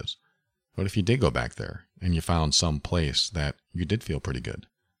whatever it is? What if you did go back there and you found some place that you did feel pretty good?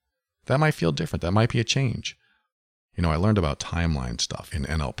 That might feel different. That might be a change. I learned about timeline stuff in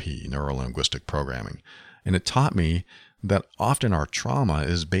NLP, neuro-linguistic programming, and it taught me that often our trauma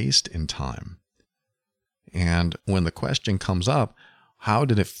is based in time. And when the question comes up, how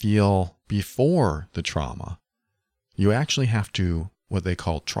did it feel before the trauma? You actually have to, what they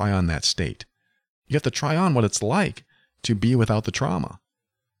call, try on that state. You have to try on what it's like to be without the trauma.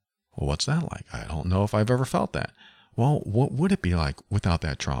 Well, what's that like? I don't know if I've ever felt that. Well, what would it be like without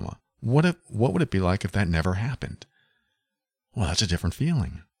that trauma? What would it be like if that never happened? Well, that's a different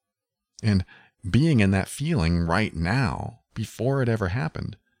feeling. And being in that feeling right now, before it ever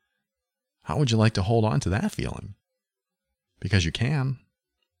happened, how would you like to hold on to that feeling? Because you can.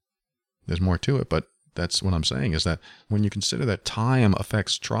 There's more to it, but that's what I'm saying is that when you consider that time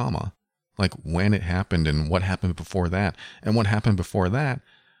affects trauma, like when it happened and what happened before that and what happened before that,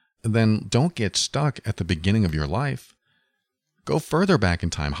 then don't get stuck at the beginning of your life. Go further back in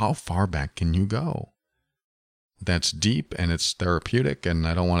time. How far back can you go? That's deep and it's therapeutic, and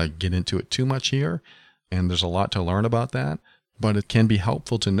I don't want to get into it too much here. And there's a lot to learn about that, but it can be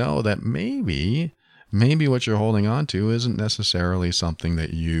helpful to know that maybe what you're holding on to isn't necessarily something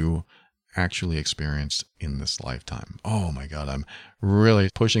that you actually experienced in this lifetime. Oh my God, I'm really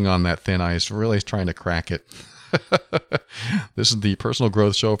pushing on that thin ice, really trying to crack it. This is the personal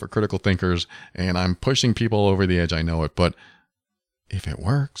growth show for critical thinkers, and I'm pushing people over the edge. I know it, but if it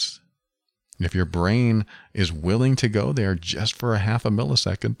works, if your brain is willing to go there just for a half a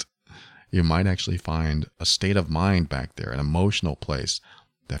millisecond, you might actually find a state of mind back there, an emotional place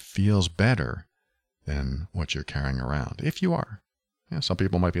that feels better than what you're carrying around. If you are. Some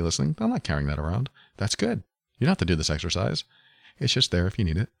people might be listening. I'm not carrying that around. That's good. You don't have to do this exercise. It's just there if you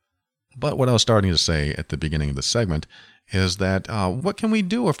need it. But what I was starting to say at the beginning of the segment is that what can we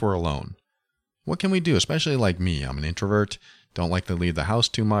do if we're alone? What can we do? Especially like me. I'm an introvert. Don't like to leave the house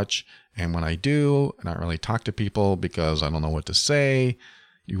too much. And when I do, I don't really talk to people because I don't know what to say.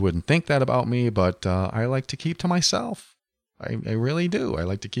 You wouldn't think that about me, but I like to keep to myself. I really do. I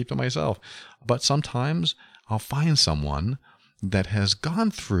like to keep to myself. But sometimes I'll find someone that has gone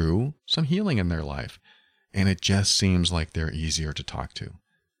through some healing in their life, and it just seems like they're easier to talk to.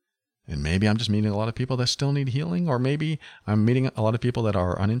 And maybe I'm just meeting a lot of people that still need healing, or maybe I'm meeting a lot of people that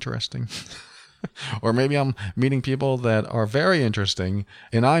are uninteresting. Or maybe I'm meeting people that are very interesting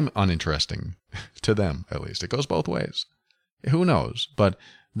and I'm uninteresting to them, at least. It goes both ways. Who knows? But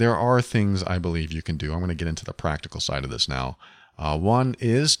there are things I believe you can do. I'm going to get into the practical side of this now. One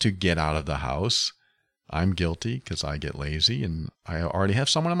is to get out of the house. I'm guilty because I get lazy and I already have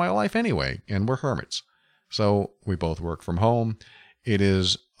someone in my life anyway, and we're hermits. So we both work from home. It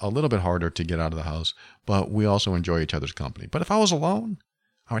is a little bit harder to get out of the house, but we also enjoy each other's company. But if I was alone,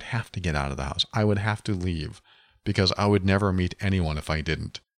 I would have to get out of the house. I would have to leave because I would never meet anyone if I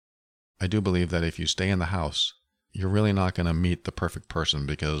didn't. I do believe that if you stay in the house, you're really not going to meet the perfect person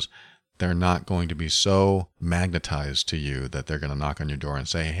because they're not going to be so magnetized to you that they're going to knock on your door and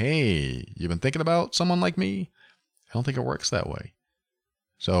say, hey, you've been thinking about someone like me? I don't think it works that way.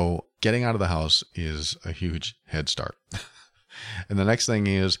 So getting out of the house is a huge head start. And the next thing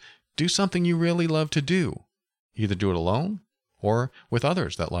is do something you really love to do. Either do it alone or with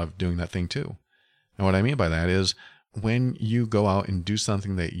others that love doing that thing too. And what I mean by that is when you go out and do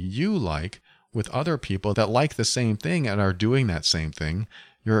something that you like with other people that like the same thing and are doing that same thing,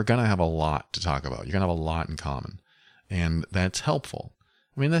 you're going to have a lot to talk about. You're going to have a lot in common. And that's helpful.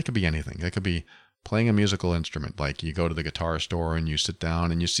 I mean, that could be anything. That could be playing a musical instrument. Like you go to the guitar store and you sit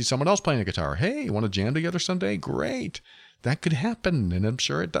down and you see someone else playing a guitar. Hey, want to jam together someday? Great. That could happen. And I'm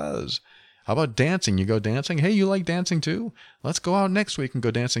sure it does. How about dancing? You go dancing. Hey, you like dancing too? Let's go out next week and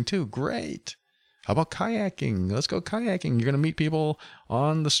go dancing too. Great. How about kayaking? Let's go kayaking. You're going to meet people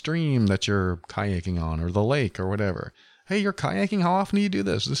on the stream that you're kayaking on or the lake or whatever. Hey, you're kayaking? How often do you do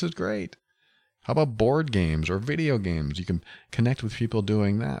this? This is great. How about board games or video games? You can connect with people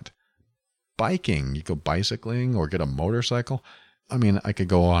doing that. Biking. You go bicycling or get a motorcycle. I mean, I could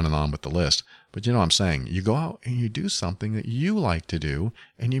go on and on with the list, but you know what I'm saying? You go out and you do something that you like to do,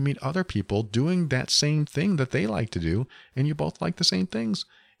 and you meet other people doing that same thing that they like to do, and you both like the same things.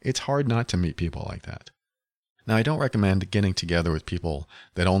 It's hard not to meet people like that. Now, I don't recommend getting together with people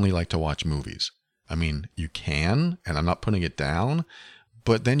that only like to watch movies. I mean, you can, and I'm not putting it down,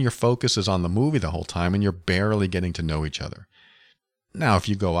 but then your focus is on the movie the whole time, and you're barely getting to know each other. Now, if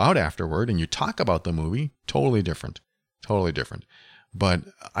you go out afterward and you talk about the movie, totally different. Totally different. But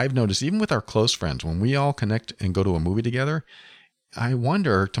I've noticed even with our close friends, when we all connect and go to a movie together, I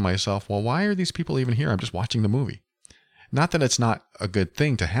wonder to myself, well, why are these people even here? I'm just watching the movie. Not that it's not a good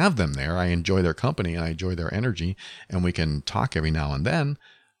thing to have them there. I enjoy their company and I enjoy their energy, and we can talk every now and then,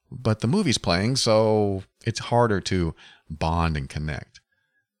 but the movie's playing, so it's harder to bond and connect.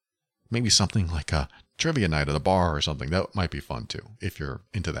 Maybe something like a trivia night at a bar or something. That might be fun too, if you're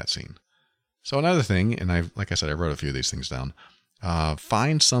into that scene. So another thing, and like I said, I wrote a few of these things down.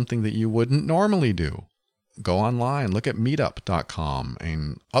 Find something that you wouldn't normally do. Go online, look at meetup.com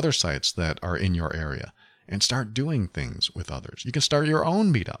and other sites that are in your area and start doing things with others. You can start your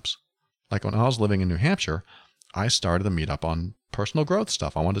own meetups. Like when I was living in New Hampshire, I started a meetup on personal growth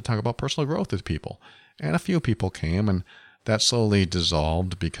stuff. I wanted to talk about personal growth with people. And a few people came, and that slowly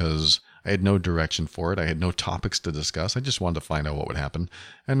dissolved because I had no direction for it. I had no topics to discuss. I just wanted to find out what would happen.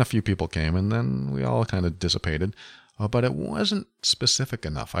 And a few people came, and then we all kind of dissipated. But it wasn't specific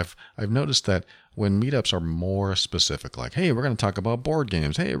enough. I've noticed that when meetups are more specific, like, hey, we're going to talk about board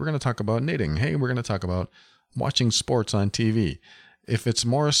games. Hey, we're going to talk about knitting. Hey, we're going to talk about watching sports on TV. If it's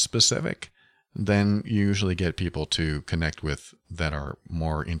more specific, then you usually get people to connect with that are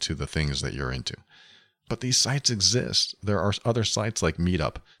more into the things that you're into. But these sites exist. There are other sites like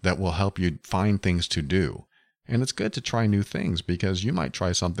Meetup that will help you find things to do. And it's good to try new things because you might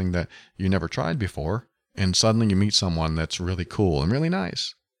try something that you never tried before, and suddenly you meet someone that's really cool and really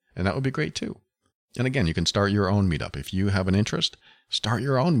nice. And that would be great too. And again, you can start your own meetup. If you have an interest, start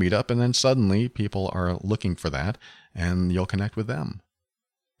your own meetup, and then suddenly people are looking for that, and you'll connect with them.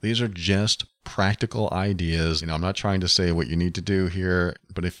 These are just practical ideas. I'm not trying to say what you need to do here,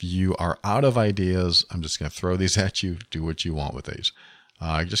 but if you are out of ideas, I'm just going to throw these at you. Do what you want with these.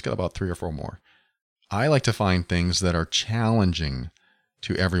 I just got about 3 or 4 more. I like to find things that are challenging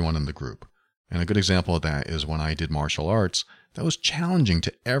to everyone in the group. And a good example of that is when I did martial arts, that was challenging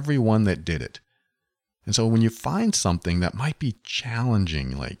to everyone that did it. And so when you find something that might be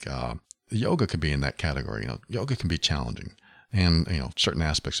challenging, like yoga could be in that category. Yoga can be challenging, and certain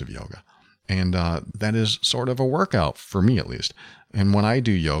aspects of yoga. And that is sort of a workout for me, at least. And when I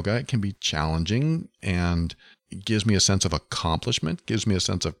do yoga, it can be challenging and it gives me a sense of accomplishment, gives me a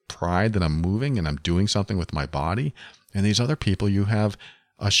sense of pride that I'm moving and I'm doing something with my body. And these other people, you have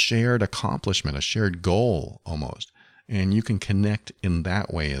a shared accomplishment, a shared goal almost. And you can connect in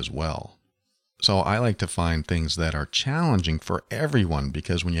that way as well. So I like to find things that are challenging for everyone,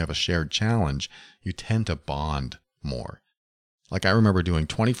 because when you have a shared challenge, you tend to bond more. Like I remember doing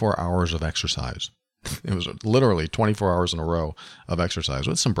 24 hours of exercise. It was literally 24 hours in a row of exercise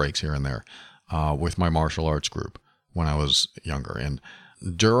with some breaks here and there with my martial arts group when I was younger. And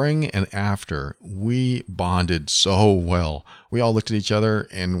during and after, we bonded so well. We all looked at each other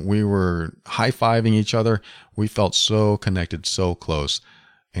and we were high-fiving each other. We felt so connected, so close.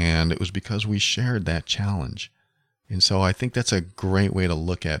 And it was because we shared that challenge. And so I think that's a great way to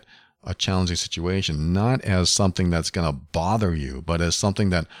look at a challenging situation, not as something that's going to bother you, but as something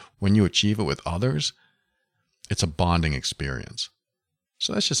that when you achieve it with others, it's a bonding experience.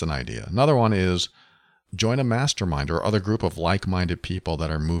 So that's just an idea. Another one is join a mastermind or other group of like-minded people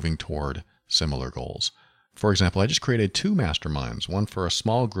that are moving toward similar goals. For example, I just created 2 masterminds, one for a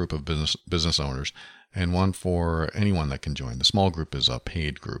small group of business owners and one for anyone that can join. The small group is a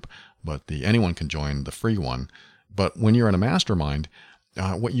paid group, but anyone can join the free one. But when you're in a mastermind,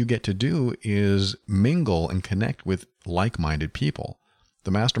 what you get to do is mingle and connect with like-minded people.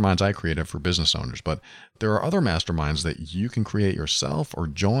 The masterminds I created for business owners, but there are other masterminds that you can create yourself or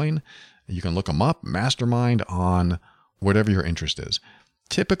join. You can look them up, mastermind on whatever your interest is.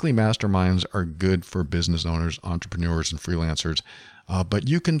 Typically, masterminds are good for business owners, entrepreneurs, and freelancers, but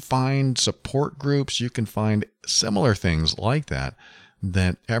you can find support groups, you can find similar things like that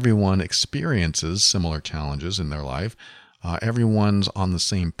everyone experiences similar challenges in their life. Everyone's on the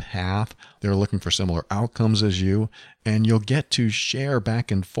same path. They're looking for similar outcomes as you, and you'll get to share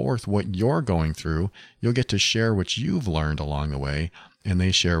back and forth what you're going through. You'll get to share what you've learned along the way, and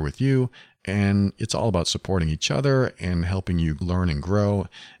they share with you. And it's all about supporting each other and helping you learn and grow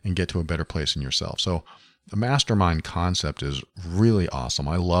and get to a better place in yourself. So the mastermind concept is really awesome.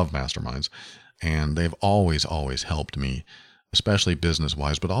 I love masterminds, and they've always helped me, especially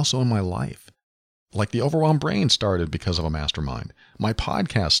business-wise, but also in my life. Like the Overwhelmed Brain started because of a mastermind. My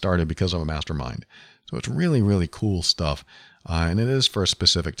podcast started because of a mastermind. So it's really, really cool stuff. And it is for a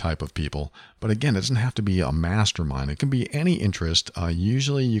specific type of people. But again, it doesn't have to be a mastermind. It can be any interest.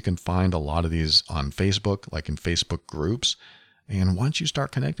 Usually you can find a lot of these on Facebook, like in Facebook groups. And once you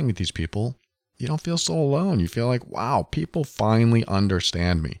start connecting with these people, you don't feel so alone. You feel like, wow, people finally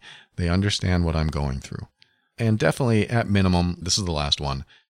understand me. They understand what I'm going through. And definitely, at minimum, this is the last one,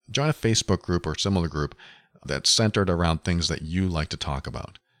 join a Facebook group or similar group that's centered around things that you like to talk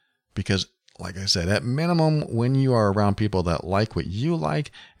about. Because like I said, at minimum, when you are around people that like what you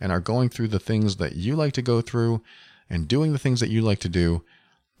like and are going through the things that you like to go through and doing the things that you like to do,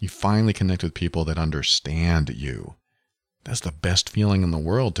 you finally connect with people that understand you. That's the best feeling in the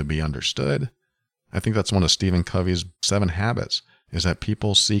world, to be understood. I think that's one of Stephen Covey's 7 habits, is that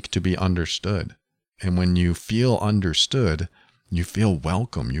people seek to be understood. And when you feel understood, you feel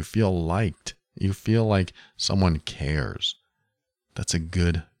welcome, you feel liked, you feel like someone cares. That's a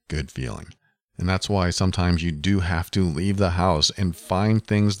good feeling. And that's why sometimes you do have to leave the house and find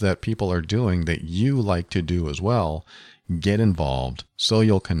things that people are doing that you like to do as well. Get involved so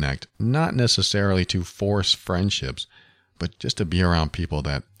you'll connect, not necessarily to force friendships, but just to be around people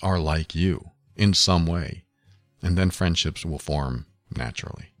that are like you in some way. And then friendships will form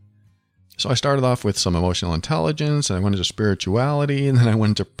naturally. So I started off with some emotional intelligence, and I went into spirituality, and then I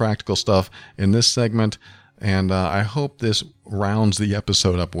went into practical stuff in this segment. And I hope this rounds the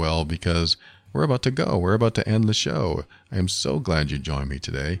episode up well, because we're about to go. We're about to end the show. I am so glad you joined me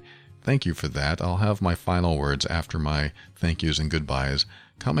today. Thank you for that. I'll have my final words after my thank yous and goodbyes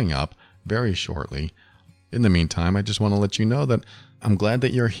coming up very shortly. In the meantime, I just want to let you know that I'm glad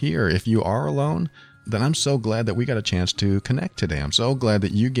that you're here. If you are alone, then I'm so glad that we got a chance to connect today. I'm so glad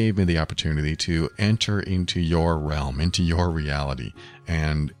that you gave me the opportunity to enter into your realm, into your reality,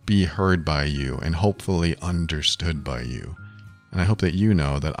 and be heard by you and hopefully understood by you. And I hope that you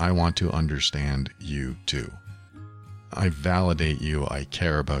know that I want to understand you too. I validate you. I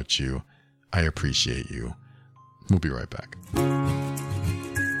care about you. I appreciate you. We'll be right back.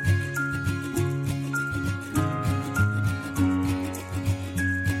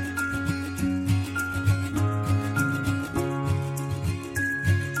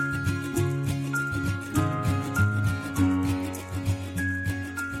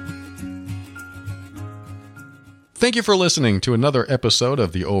 Thank you for listening to another episode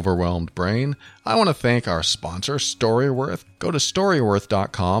of The Overwhelmed Brain. I want to thank our sponsor, Storyworth. Go to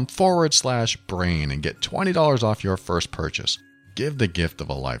storyworth.com/brain and get $20 off your first purchase. Give the gift of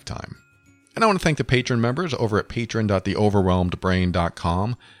a lifetime. And I want to thank the patron members over at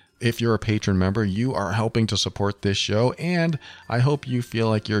patron.theoverwhelmedbrain.com. If you're a patron member, you are helping to support this show, and I hope you feel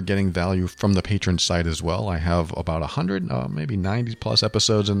like you're getting value from the patron site as well. I have about 100, maybe 90 plus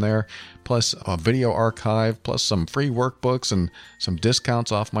episodes in there, plus a video archive, plus some free workbooks and some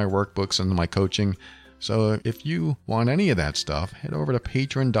discounts off my workbooks and my coaching. So if you want any of that stuff, head over to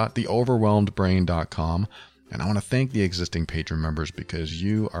patron.theoverwhelmedbrain.com. And I want to thank the existing patron members because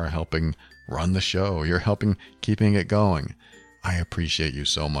you are helping run the show. You're helping keeping it going. I appreciate you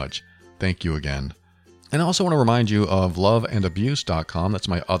so much. Thank you again. And I also want to remind you of loveandabuse.com. That's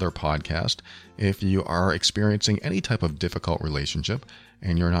my other podcast. If you are experiencing any type of difficult relationship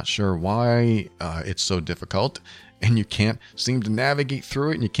and you're not sure why it's so difficult and you can't seem to navigate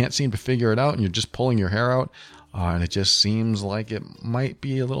through it and you can't seem to figure it out and you're just pulling your hair out and it just seems like it might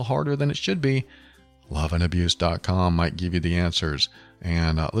be a little harder than it should be, loveandabuse.com might give you the answers.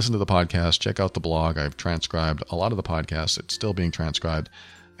 And listen to the podcast. Check out the blog. I've transcribed a lot of the podcasts. It's still being transcribed.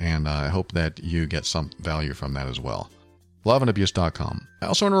 And I hope that you get some value from that as well. Loveandabuse.com. I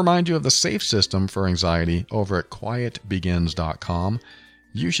also want to remind you of the safe system for anxiety over at quietbegins.com.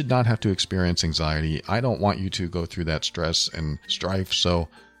 You should not have to experience anxiety. I don't want you to go through that stress and strife. So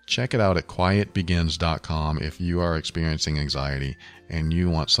check it out at quietbegins.com if you are experiencing anxiety and you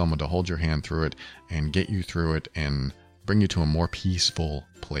want someone to hold your hand through it and get you through it and bring you to a more peaceful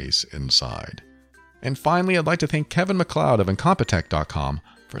place inside. And finally, I'd like to thank Kevin MacLeod of Incompetech.com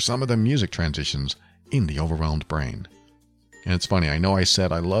for some of the music transitions in The Overwhelmed Brain. And it's funny, I know I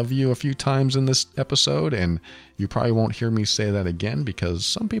said I love you a few times in this episode, and you probably won't hear me say that again because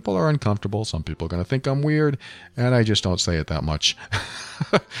some people are uncomfortable, some people are going to think I'm weird, and I just don't say it that much.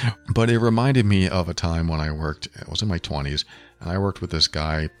 But it reminded me of a time when I worked, it was in my 20s, and I worked with this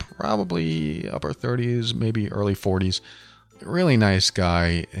guy, probably upper 30s, maybe early 40s. Really nice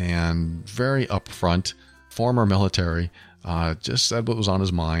guy and very upfront, former military, just said what was on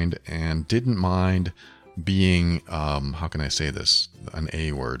his mind and didn't mind being, how can I say this? An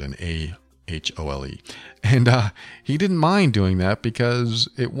A word, an A-H-O-L-E. And he didn't mind doing that because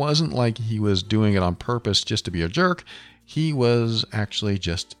it wasn't like he was doing it on purpose just to be a jerk. He was actually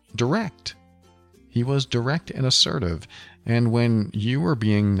just direct. He was direct and assertive. And when you were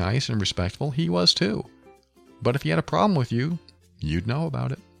being nice and respectful, he was too. But if he had a problem with you, you'd know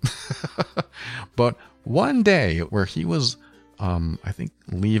about it. But one day where he was, I think,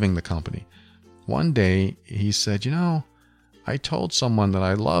 leaving the company, one day he said, I told someone that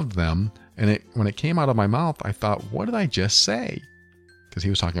I loved them, and when it came out of my mouth, I thought, what did I just say? Because he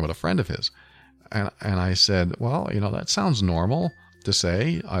was talking about a friend of his. And I said, well, that sounds normal to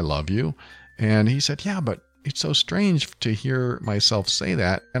say, I love you. And he said, yeah, but it's so strange to hear myself say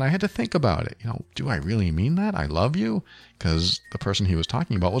that. And I had to think about it. Do I really mean that? I love you? Because the person he was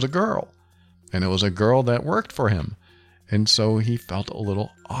talking about was a girl. And it was a girl that worked for him. And so he felt a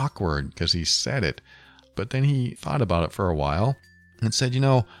little awkward because he said it. But then he thought about it for a while and said,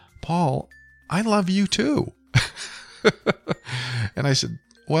 Paul, I love you too. And I said,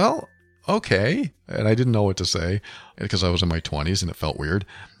 well, okay. And I didn't know what to say because I was in my 20s and it felt weird.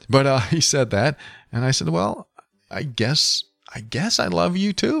 But he said that. And I said, well, I guess I love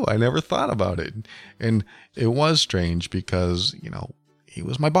you too. I never thought about it. And it was strange because, he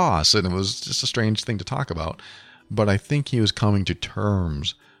was my boss and it was just a strange thing to talk about. But I think he was coming to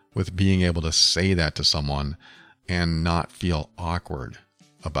terms with being able to say that to someone and not feel awkward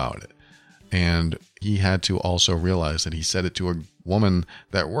about it. And he had to also realize that he said it to a woman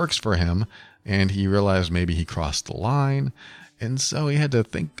that works for him, and he realized maybe he crossed the line. And so he had to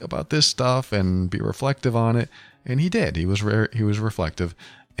think about this stuff and be reflective on it. And he did. He was reflective,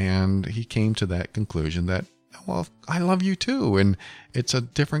 and he came to that conclusion that, well, I love you too. And it's a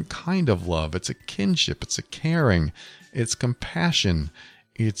different kind of love. It's a kinship. It's a caring. It's compassion.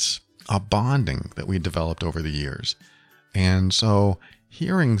 It's a bonding that we developed over the years. And so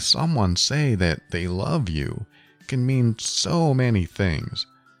hearing someone say that they love you can mean so many things.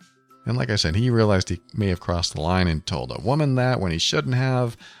 And like I said, he realized he may have crossed the line and told a woman that when he shouldn't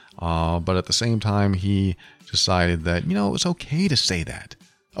have. But at the same time, he decided that, it was okay to say that.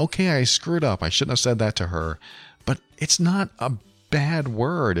 Okay, I screwed up. I shouldn't have said that to her. But it's not a bad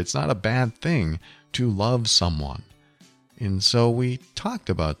word. It's not a bad thing to love someone. And so we talked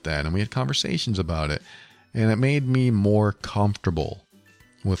about that and we had conversations about it. And it made me more comfortable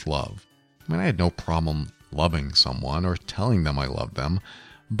with love. I had no problem loving someone or telling them I love them.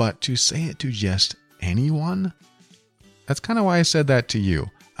 But to say it to just anyone, that's kind of why I said that to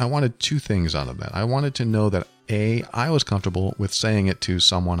you. I wanted two things out of that. I wanted to know that A, I was comfortable with saying it to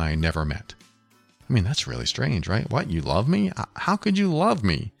someone I never met. That's really strange, right? What, you love me? How could you love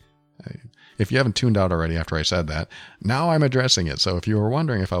me? If you haven't tuned out already after I said that, now I'm addressing it. So if you were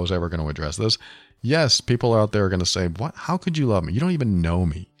wondering if I was ever going to address this, yes, people out there are going to say, what? How could you love me? You don't even know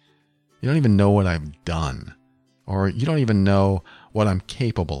me. You don't even know what I've done. Or you don't even know what I'm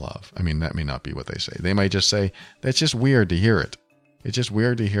capable of. That may not be what they say. They might just say, that's just weird to hear it. It's just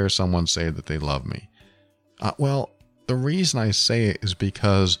weird to hear someone say that they love me. Well, the reason I say it is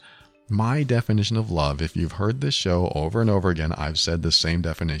because my definition of love, if you've heard this show over and over again, I've said the same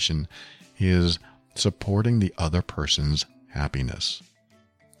definition, is supporting the other person's happiness,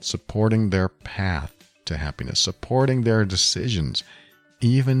 supporting their path to happiness, supporting their decisions,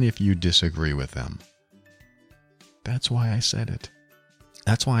 even if you disagree with them. That's why I said it.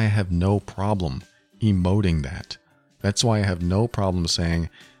 That's why I have no problem emoting that. That's why I have no problem saying,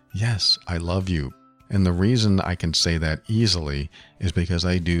 yes, I love you. And the reason I can say that easily is because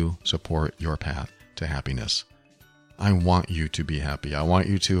I do support your path to happiness. I want you to be happy. I want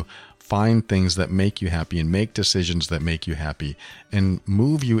you to find things that make you happy and make decisions that make you happy and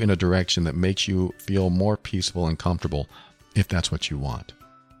move you in a direction that makes you feel more peaceful and comfortable if that's what you want.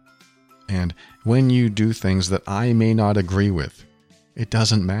 And when you do things that I may not agree with, it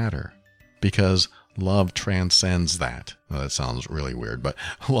doesn't matter because love transcends that. Well, that sounds really weird, but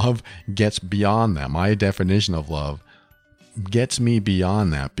love gets beyond that. My definition of love gets me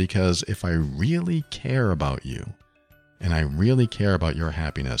beyond that because if I really care about you and I really care about your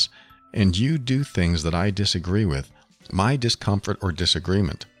happiness and you do things that I disagree with, my discomfort or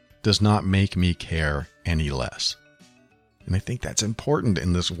disagreement does not make me care any less. And I think that's important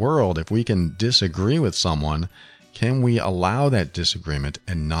in this world. If we can disagree with someone, can we allow that disagreement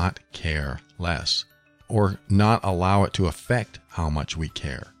and not care less? Or not allow it to affect how much we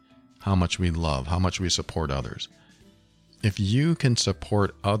care, how much we love, how much we support others? If you can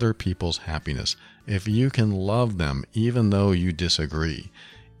support other people's happiness, if you can love them even though you disagree,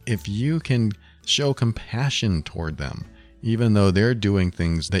 if you can show compassion toward them even though they're doing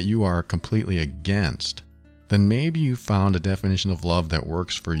things that you are completely against, then maybe you found a definition of love that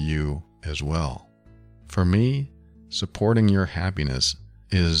works for you as well. For me, supporting your happiness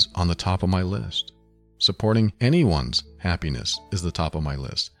is on the top of my list. Supporting anyone's happiness is the top of my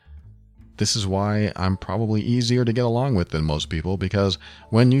list. This is why I'm probably easier to get along with than most people, because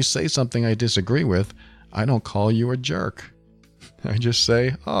when you say something I disagree with, I don't call you a jerk. I just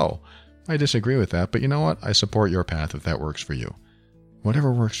say, oh, I disagree with that, but you know what? I support your path if that works for you.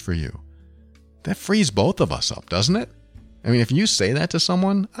 Whatever works for you. That frees both of us up, doesn't it? I mean, if you say that to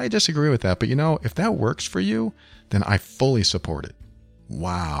someone, I disagree with that, but you know, if that works for you, then I fully support it.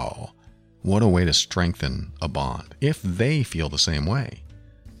 Wow. What a way to strengthen a bond if they feel the same way.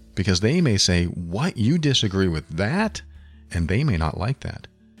 Because they may say, what, you disagree with that? And they may not like that.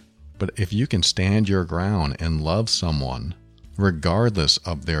 But if you can stand your ground and love someone, regardless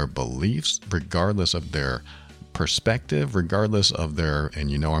of their beliefs, regardless of their perspective, regardless of their, and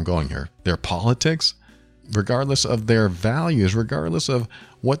you know I'm going here, their politics, regardless of their values, regardless of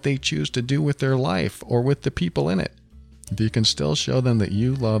what they choose to do with their life or with the people in it, if you can still show them that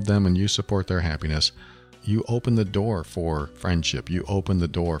you love them and you support their happiness, you open the door for friendship. You open the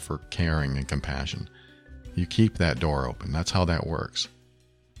door for caring and compassion. You keep that door open. That's how that works.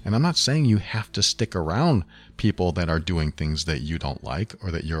 And I'm not saying you have to stick around people that are doing things that you don't like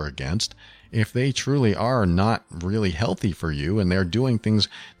or that you're against. If they truly are not really healthy for you and they're doing things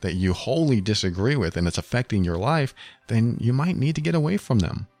that you wholly disagree with and it's affecting your life, then you might need to get away from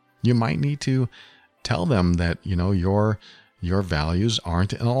them. You might need to tell them that, you know, your values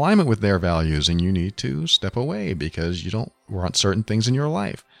aren't in alignment with their values and you need to step away because you don't want certain things in your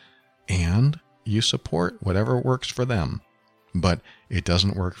life. And you support whatever works for them. But it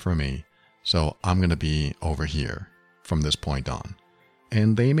doesn't work for me, so I'm going to be over here from this point on.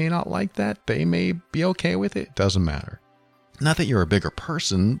 And they may not like that. They may be okay with it. Doesn't matter. Not that you're a bigger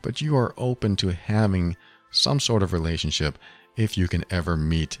person, but you are open to having some sort of relationship if you can ever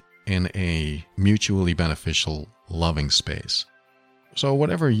meet in a mutually beneficial, loving space. So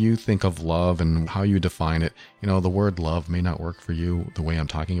whatever you think of love and how you define it, you know, the word love may not work for you the way I'm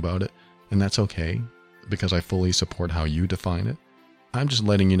talking about it, and that's okay, because I fully support how you define it. I'm just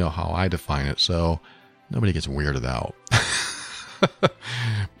letting you know how I define it, so nobody gets weirded out.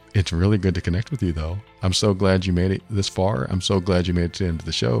 It's really good to connect with you, though. I'm so glad you made it this far. I'm so glad you made it to the end of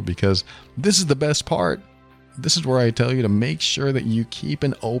the show, because this is the best part. This is where I tell you to make sure that you keep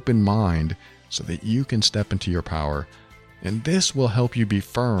an open mind so that you can step into your power. And this will help you be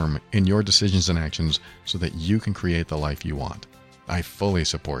firm in your decisions and actions so that you can create the life you want. I fully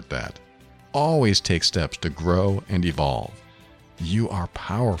support that. Always take steps to grow and evolve. You are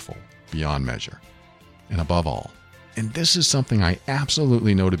powerful beyond measure. And above all, and this is something I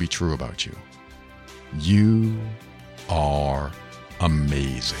absolutely know to be true about you, you are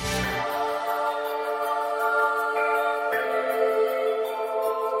amazing.